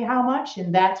exactly how much,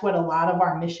 and that's what a lot of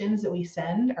our missions that we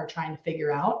send are trying to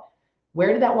figure out.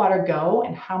 Where did that water go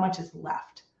and how much is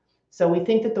left? So we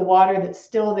think that the water that's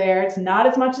still there, it's not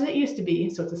as much as it used to be,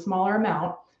 so it's a smaller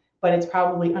amount, but it's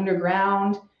probably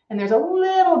underground. And there's a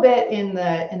little bit in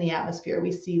the atmosphere.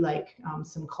 We see like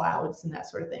some clouds and that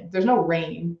sort of thing. There's no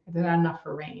rain. There's not enough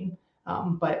for rain,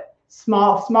 but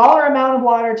smaller amount of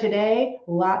water today,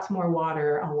 lots more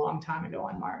water a long time ago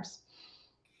on Mars.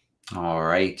 All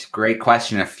right. Great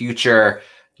question. A future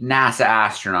NASA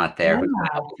astronaut there who can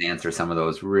help us answer some of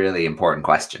those really important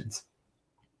questions.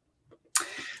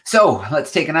 So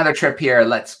let's take another trip here.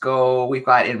 Let's go. We've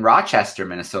got in Rochester,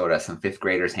 Minnesota, some fifth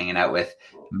graders hanging out with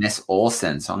Miss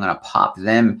Olson. So I'm going to pop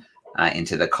them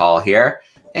into the call here.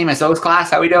 Hey, Miss O's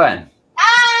class, how we doing?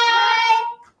 Hi.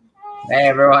 Hey,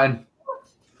 everyone.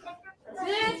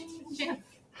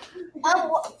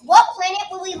 What planet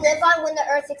will we live on when the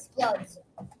Earth explodes?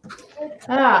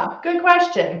 Good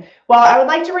question. Well, I would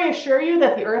like to reassure you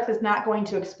that the Earth is not going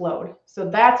to explode. So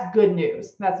that's good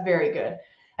news. That's very good.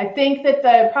 I think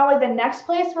that probably the next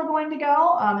place we're going to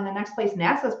go, and the next place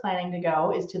NASA is planning to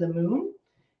go, is to the moon.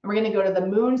 And we're going to go to the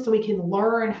moon so we can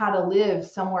learn how to live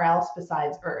somewhere else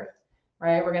besides Earth,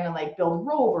 right? We're going to like build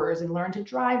rovers and learn to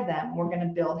drive them. We're going to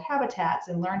build habitats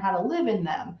and learn how to live in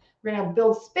them. We're going to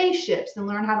build spaceships and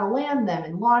learn how to land them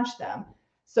and launch them.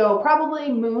 So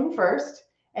probably moon first.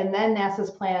 And then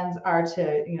NASA's plans are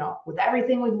to, with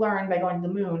everything we've learned by going to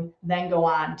the moon, then go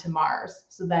on to Mars.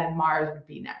 So then Mars would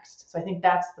be next. So I think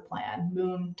that's the plan,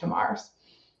 moon to Mars.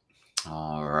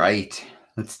 All right.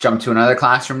 Let's jump to another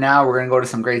classroom now. We're going to go to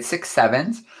some grade 6,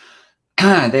 7s.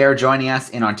 They are joining us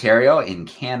in Ontario, in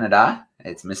Canada.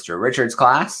 It's Mr. Richard's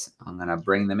class. I'm going to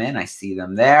bring them in. I see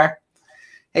them there.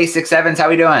 Hey, 6, 7s, how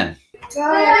we doing?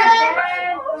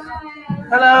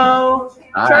 Hello.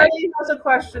 Hi. Charlie has a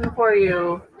question for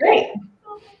you. Great.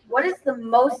 What is the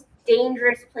most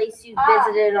dangerous place you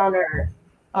visited on Earth?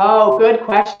 Oh, good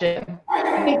question.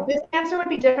 I think this answer would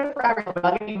be different for everyone, but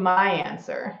I'll give you my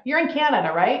answer. You're in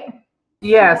Canada, right?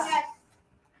 Yes.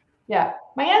 Yeah,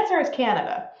 my answer is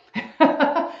Canada.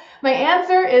 My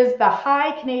answer is the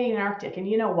high Canadian Arctic. And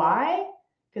you know why?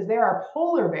 Because there are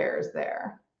polar bears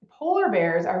there. Polar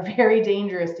bears are very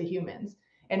dangerous to humans.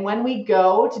 And when we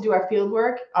go to do our field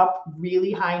work up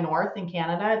really high north in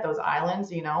Canada at those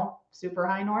islands, super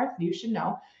high north, you should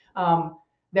know,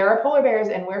 there are polar bears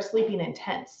and we're sleeping in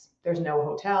tents. There's no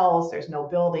hotels, there's no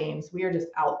buildings. We are just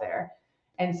out there.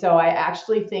 And so I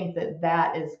actually think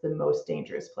that is the most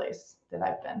dangerous place that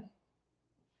I've been.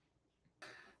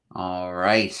 All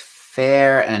right.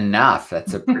 Fair enough.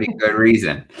 That's a pretty good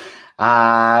reason.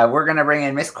 We're going to bring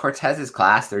in Miss Cortez's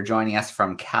class. They're joining us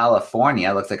from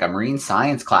California. Looks like a marine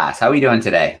science class. How are we doing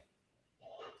today?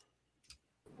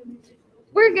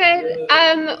 We're good.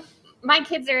 My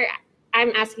kids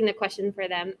I'm asking a question for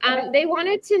them. They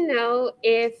wanted to know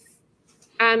if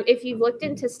you've looked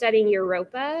into studying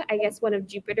Europa, I guess one of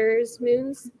Jupiter's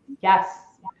moons. Yes,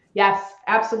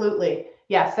 absolutely.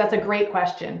 Yes, that's a great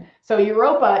question. So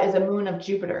Europa is a moon of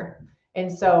Jupiter.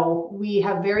 And so we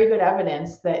have very good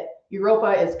evidence that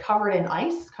Europa is covered in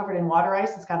ice, covered in water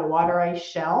ice. It's got a water ice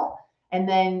shell. And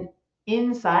then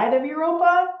inside of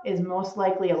Europa is most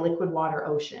likely a liquid water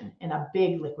ocean, and a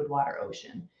big liquid water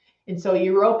ocean. And so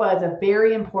Europa is a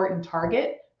very important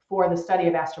target for the study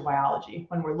of astrobiology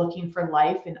when we're looking for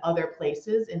life in other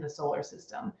places in the solar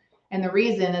system. And the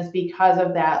reason is because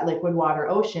of that liquid water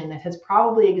ocean that has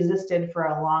probably existed for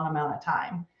a long amount of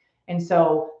time. And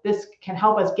so this can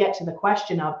help us get to the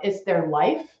question of, is there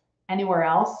life anywhere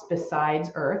else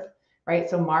besides Earth, right?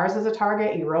 So Mars is a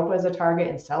target, Europa is a target,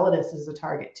 and Enceladus is a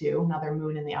target too, another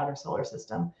moon in the outer solar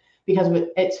system, because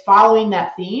it's following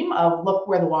that theme of look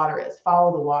where the water is,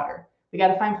 follow the water. We got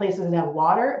to find places that have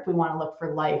water if we want to look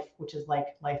for life, which is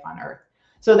like life on Earth.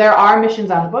 So there are missions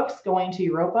on the books going to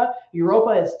Europa.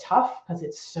 Europa is tough because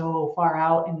it's so far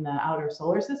out in the outer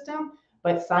solar system,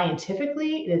 but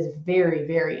scientifically it is very,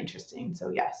 very interesting. So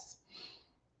yes.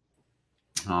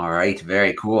 All right.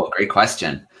 Very cool. Great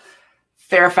question.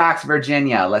 Fairfax,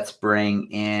 Virginia. Let's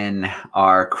bring in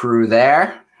our crew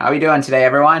there. How are we doing today,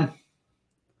 everyone?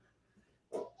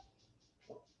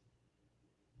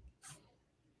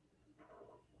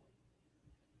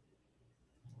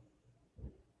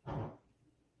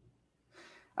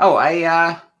 Oh,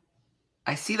 I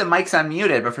see the mic's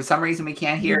unmuted, but for some reason we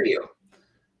can't hear you.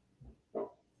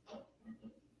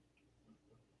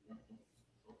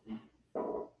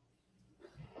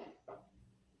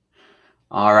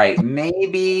 All right,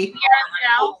 maybe.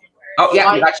 Oh,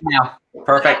 yeah, we got you now.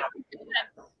 Perfect.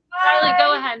 Riley,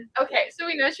 go ahead. Okay, so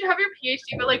we know you have your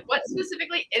PhD, but like, what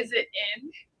specifically is it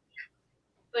in?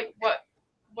 Like, what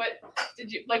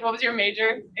did you like? What was your major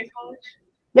in college?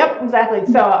 Yep, exactly.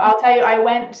 So I'll tell you,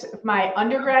 my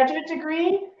undergraduate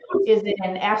degree is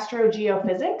in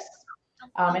astrogeophysics.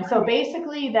 And so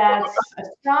basically that's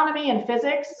astronomy and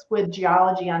physics with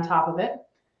geology on top of it.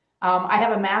 I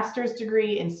have a master's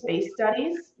degree in space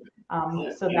studies.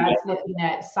 So that's looking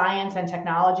at science and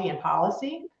technology and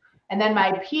policy. And then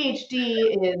my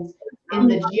PhD is in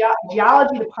the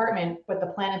geology department, but the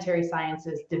planetary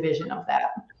sciences division of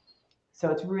that. So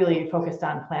it's really focused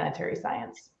on planetary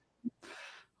science.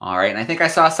 All right. And I think I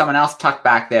saw someone else tucked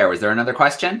back there. Was there another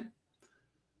question?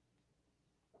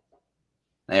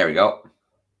 There we go.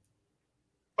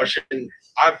 Question.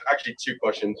 I have actually two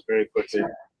questions very quickly.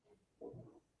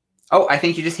 Oh, I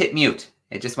think you just hit mute.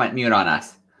 It just went mute on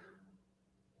us.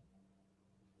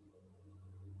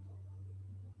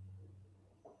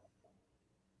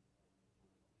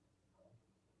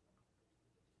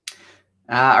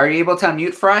 Are you able to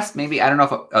unmute for us? Maybe, I don't know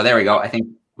if, oh, there we go. I think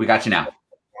we got you now.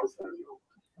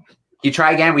 You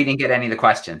try again. We didn't get any of the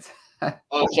questions.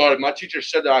 Oh, sorry. My teacher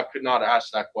said that I could not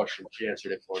ask that question. She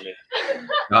answered it for me.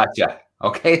 Gotcha.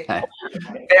 Okay, then.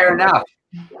 Fair enough.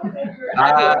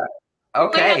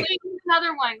 Okay.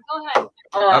 Another one. Go ahead.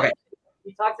 Okay.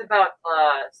 You talked about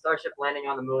Starship landing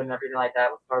on the moon and everything like that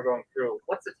with car going through.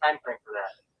 What's the time frame for that?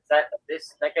 Is that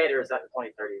this decade or is that the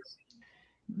 2030s?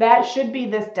 That should be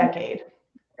this decade.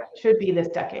 Should be this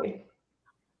decade.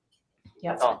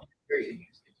 Yep. Oh.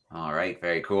 All right.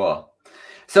 Very cool.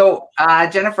 So,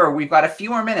 Jennifer, we've got a few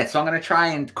more minutes, so I'm going to try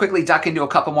and quickly duck into a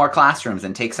couple more classrooms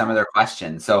and take some of their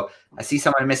questions. So I see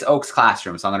someone in Miss Oak's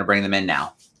classroom, so I'm going to bring them in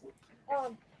now.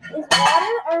 Is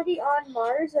water already on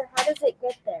Mars, or how does it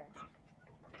get there?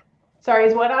 Sorry,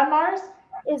 is what on Mars?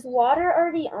 Is water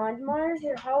already on Mars,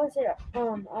 or how is it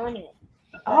on it?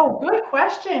 Oh, good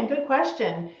question. Good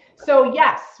question. So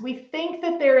yes, we think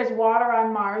that there is water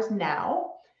on Mars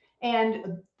now.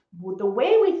 And the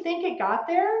way we think it got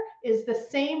there is the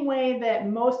same way that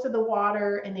most of the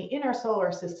water in the inner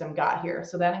solar system got here.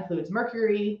 So that includes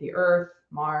Mercury, the Earth,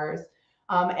 Mars.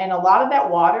 And a lot of that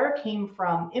water came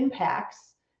from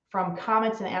impacts from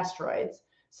comets and asteroids.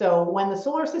 So when the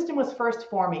solar system was first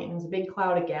forming, it was a big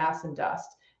cloud of gas and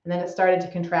dust. And then it started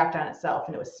to contract on itself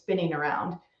and it was spinning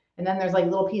around. And then there's like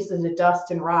little pieces of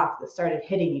dust and rock that started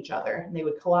hitting each other and they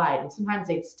would collide. And sometimes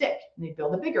they'd stick and they'd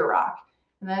build a bigger rock.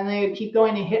 And then they would keep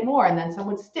going and hit more. And then some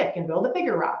would stick and build a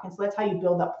bigger rock. And so that's how you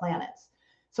build up planets.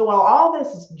 So while all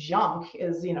this junk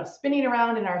is, spinning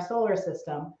around in our solar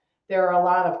system, there are a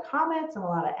lot of comets and a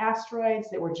lot of asteroids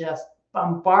that were just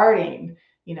bombarding,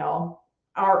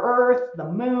 our Earth, the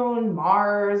moon,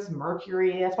 Mars,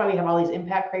 Mercury. That's why we have all these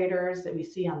impact craters that we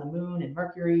see on the moon and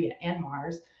Mercury and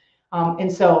Mars.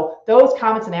 And so those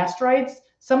comets and asteroids,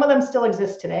 some of them still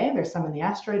exist today. There's some in the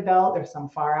asteroid belt. There's some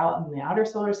far out in the outer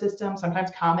solar system.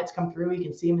 Sometimes comets come through. You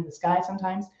can see them in the sky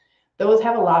sometimes. Those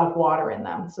have a lot of water in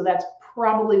them. So that's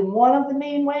probably one of the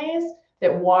main ways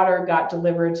that water got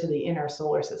delivered to the inner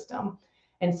solar system.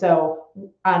 And so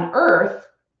on Earth,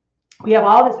 we have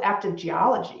all this active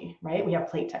geology, right? We have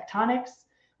plate tectonics.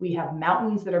 We have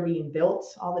mountains that are being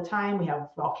built all the time. We have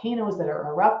volcanoes that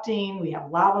are erupting. We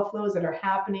have lava flows that are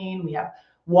happening. We have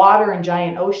water and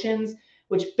giant oceans,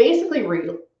 which basically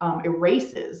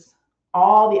erases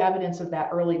all the evidence of that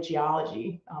early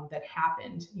geology that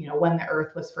happened, when the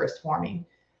Earth was first forming.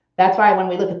 That's why when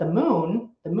we look at the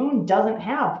moon doesn't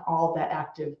have all of that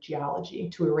active geology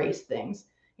to erase things.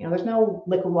 There's no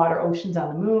liquid water oceans on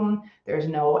the moon. There's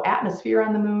no atmosphere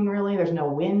on the moon, really. There's no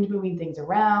wind moving things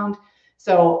around.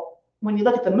 So when you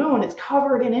look at the moon, it's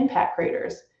covered in impact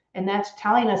craters. And that's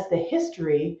telling us the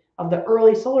history of the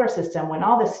early solar system when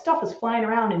all this stuff is flying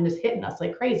around and just hitting us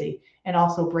like crazy and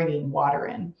also bringing water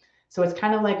in. So it's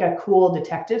kind of like a cool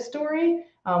detective story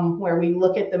where we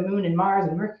look at the moon and Mars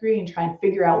and Mercury and try and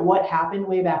figure out what happened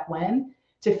way back when,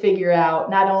 to figure out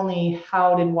not only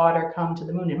how did water come to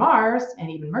the moon and Mars and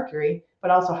even Mercury, but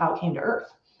also how it came to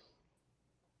Earth.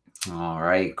 All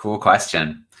right, cool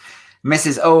question.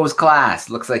 Mrs. O's class,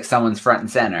 looks like someone's front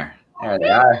and center. There they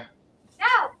are.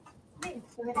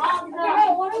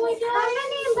 What are we doing? How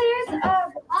many layers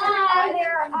of dirt are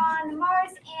there on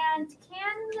Mars, and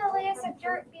can the layers of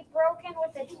dirt be broken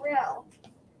with a drill?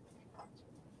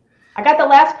 I got the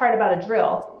last part about a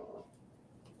drill.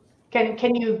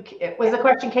 Was the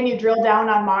question, can you drill down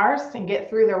on Mars and get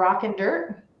through the rock and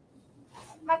dirt?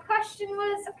 My question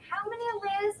was, how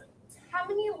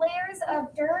many layers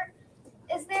of dirt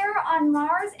is there on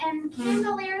Mars, and can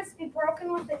the layers be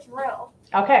broken with a drill?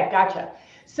 Okay, gotcha.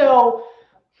 So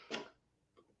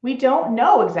we don't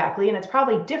know exactly, and it's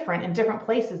probably different in different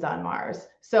places on Mars.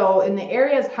 So in the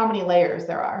areas, how many layers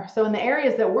there are. So in the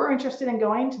areas that we're interested in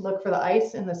going to look for the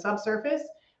ice in the subsurface,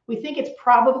 we think it's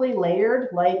probably layered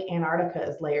like Antarctica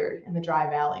is layered in the dry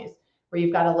valleys, where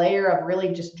you've got a layer of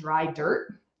really just dry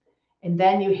dirt. And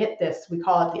then you hit this, we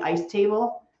call it the ice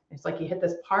table. It's like you hit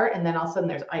this part and then all of a sudden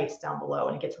there's ice down below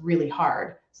and it gets really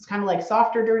hard. So it's kind of like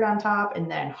softer dirt on top and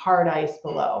then hard ice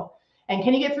below. And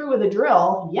can you get through with a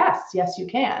drill? Yes, you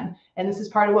can. And this is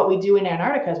part of what we do in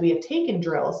Antarctica is we have taken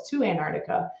drills to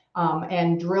Antarctica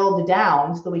and drilled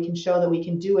down so that we can show that we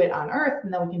can do it on Earth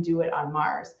and then we can do it on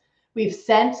Mars. We've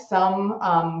sent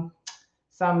some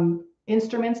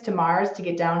instruments to Mars to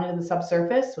get down into the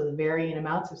subsurface with varying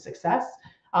amounts of success.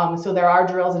 So there are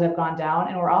drills that have gone down,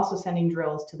 and we're also sending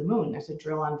drills to the moon. There's a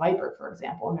drill on Viper, for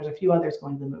example, and there's a few others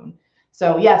going to the moon.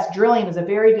 So yes, drilling is a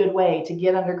very good way to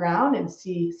get underground and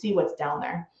see what's down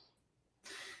there.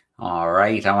 All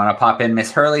right, I want to pop in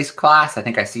Miss Hurley's class. I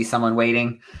think I see someone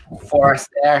waiting for us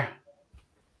there.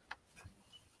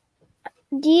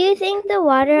 Do you think the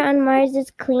water on Mars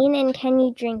is clean, and can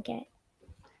you drink it?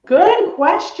 Good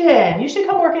question. You should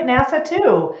come work at NASA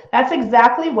too. That's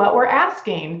exactly what we're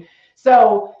asking.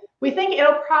 So we think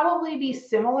it'll probably be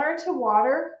similar to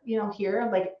water, here,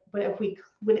 but if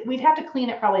we'd have to clean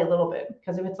it probably a little bit,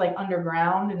 because if it's like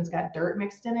underground and it's got dirt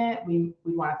mixed in it, we'd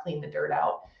want to clean the dirt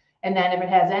out. And then if it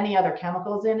has any other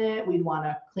chemicals in it, we'd want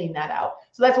to clean that out.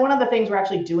 So that's one of the things we're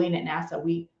actually doing at NASA.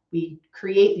 We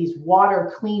create these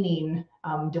water cleaning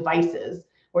devices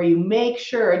where you make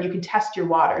sure, and you can test your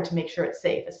water to make sure it's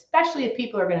safe, especially if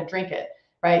people are going to drink it,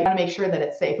 right? You want to make sure that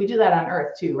it's safe. We do that on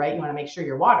Earth too, right? You want to make sure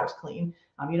your water's clean.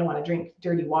 You don't want to drink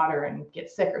dirty water and get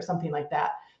sick or something like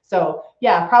that. So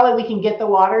yeah, probably we can get the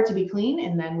water to be clean,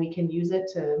 and then we can use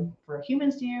it for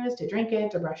humans to use, to drink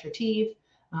it, to brush your teeth,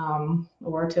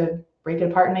 or to break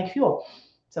it apart and make fuel.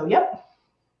 So yep.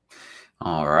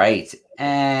 All right.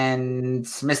 And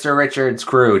Mr. Richards'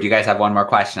 crew, do you guys have one more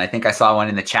question? I think I saw one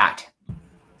in the chat.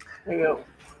 There you go.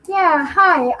 Yeah,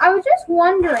 hi. I was just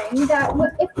wondering that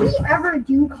if we ever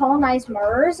do colonize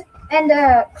Mars and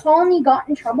a colony got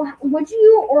in trouble, would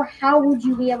you or how would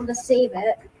you be able to save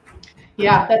it?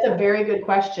 Yeah, that's a very good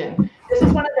question. This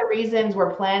is one of the reasons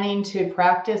we're planning to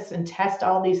practice and test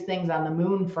all these things on the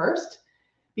moon first,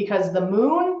 because the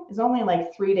moon is only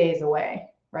like 3 days away,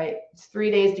 right? It's 3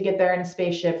 days to get there in a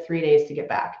spaceship, 3 days to get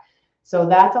back. So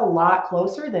that's a lot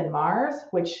closer than Mars,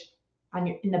 which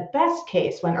in the best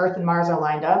case, when Earth and Mars are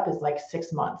lined up, is like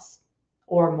 6 months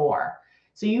or more.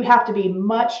 So you have to be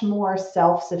much more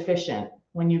self-sufficient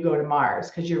when you go to Mars,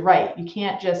 because you're right, you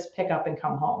can't just pick up and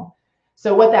come home.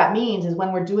 So what that means is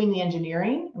when we're doing the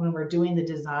engineering, when we're doing the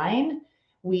design,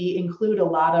 we include a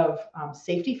lot of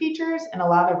safety features and a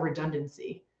lot of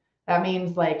redundancy. That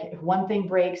means like if one thing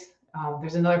breaks,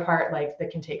 there's another part that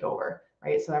can take over,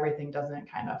 right? So everything doesn't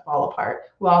kind of fall apart.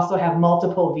 We'll also have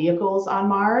multiple vehicles on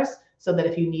Mars, so that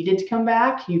if you needed to come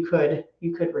back, you could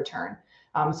return.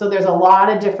 So there's a lot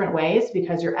of different ways,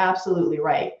 because you're absolutely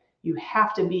right. You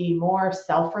have to be more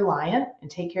self-reliant and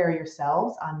take care of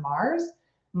yourselves on Mars,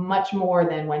 much more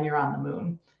than when you're on the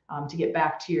moon, to get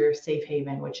back to your safe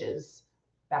haven, which is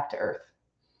back to Earth.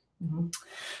 Mm-hmm.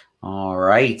 All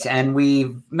right. And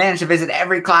we managed to visit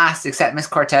every class except Miss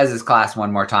Cortez's class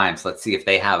one more time. So let's see if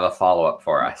they have a follow-up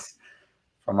for us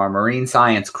from our marine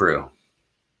science crew.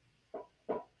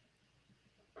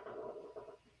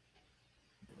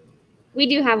 We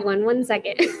do have one. 1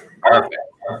 second. Perfect.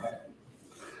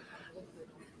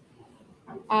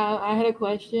 I had a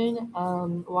question.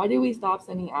 Why do we stop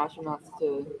sending astronauts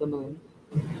to the moon?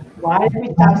 Why did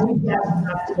we stop sending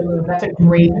astronauts to the moon? That's a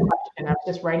great question. I was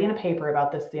just writing a paper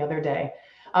about this the other day.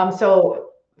 So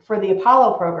for the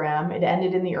Apollo program, it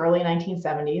ended in the early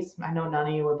 1970s. I know none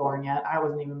of you were born yet. I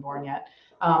wasn't even born yet.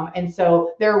 And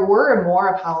so there were more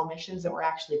Apollo missions that were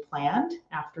actually planned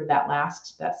after that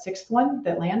sixth one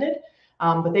that landed,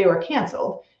 but they were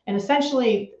canceled. And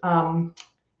essentially,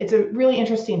 it's a really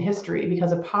interesting history,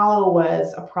 because Apollo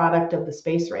was a product of the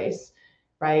space race,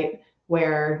 right?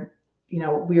 Where,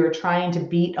 we were trying to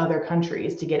beat other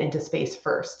countries to get into space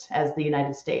first as the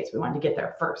United States. We wanted to get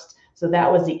there first. So that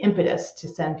was the impetus to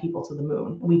send people to the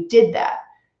moon. We did that.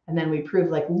 And then we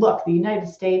proved look, the United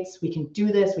States, we can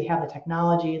do this. We have the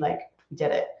technology, we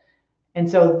did it. And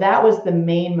so that was the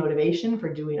main motivation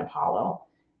for doing Apollo.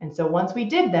 And so once we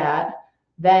did that,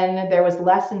 then there was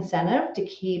less incentive to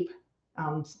keep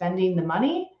spending the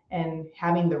money and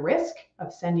having the risk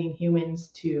of sending humans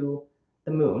to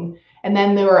the moon. And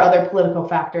then there were other political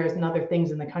factors and other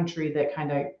things in the country that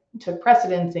kind of took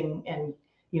precedence and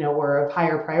were of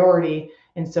higher priority.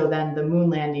 And so then the moon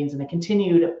landings and the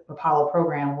continued Apollo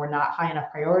program were not high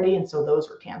enough priority. And so those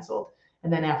were canceled.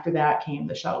 And then after that came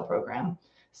the shuttle program.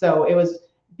 So it was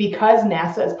because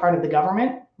NASA is part of the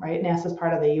government, right? NASA is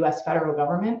part of the US federal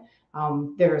government.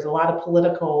 There's a lot of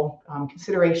political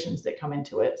considerations that come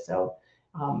into it. So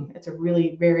it's a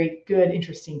really very good,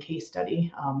 interesting case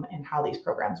study in how these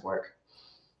programs work.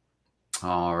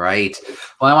 All right.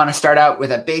 Well, I want to start out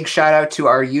with a big shout out to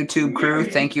our YouTube crew.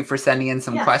 Thank you for sending in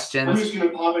some questions. I'm just going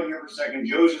to pop in here for a second.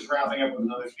 Joe's just wrapping up with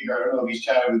another speaker. I don't know if he's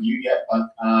chatted with you yet,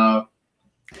 but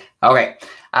okay.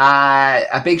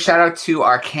 A big shout out to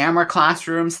our camera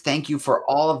classrooms. Thank you for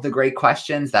all of the great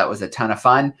questions. That was a ton of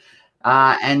fun.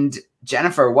 And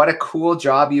Jennifer, what a cool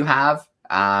job you have,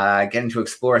 getting to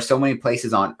explore so many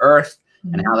places on Earth,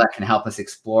 and how that can help us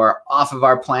explore off of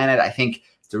our planet. I think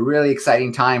it's a really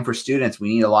exciting time for students. We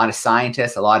need a lot of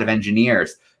scientists, a lot of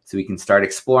engineers, so we can start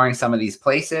exploring some of these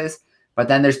places. But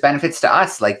then there's benefits to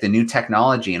us, like the new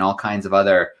technology and all kinds of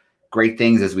other great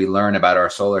things as we learn about our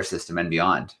solar system and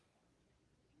beyond.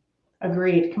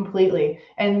 Agreed, completely.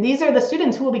 And these are the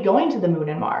students who will be going to the moon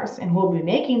and Mars and who will be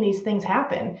making these things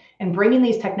happen and bringing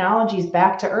these technologies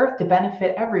back to Earth to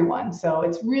benefit everyone. So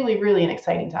it's really, really an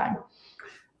exciting time.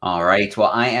 All right.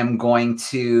 Well, I am going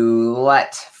to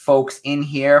let folks in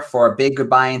here for a big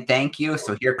goodbye and thank you.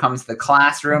 So here comes the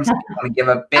classroom. So I want to give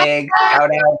a big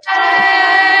shout out.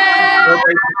 So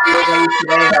great to see you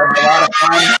today. That was a lot of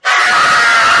fun.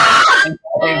 Thanks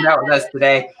for hanging out with us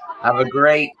today. Have a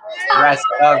great rest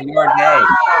of your day.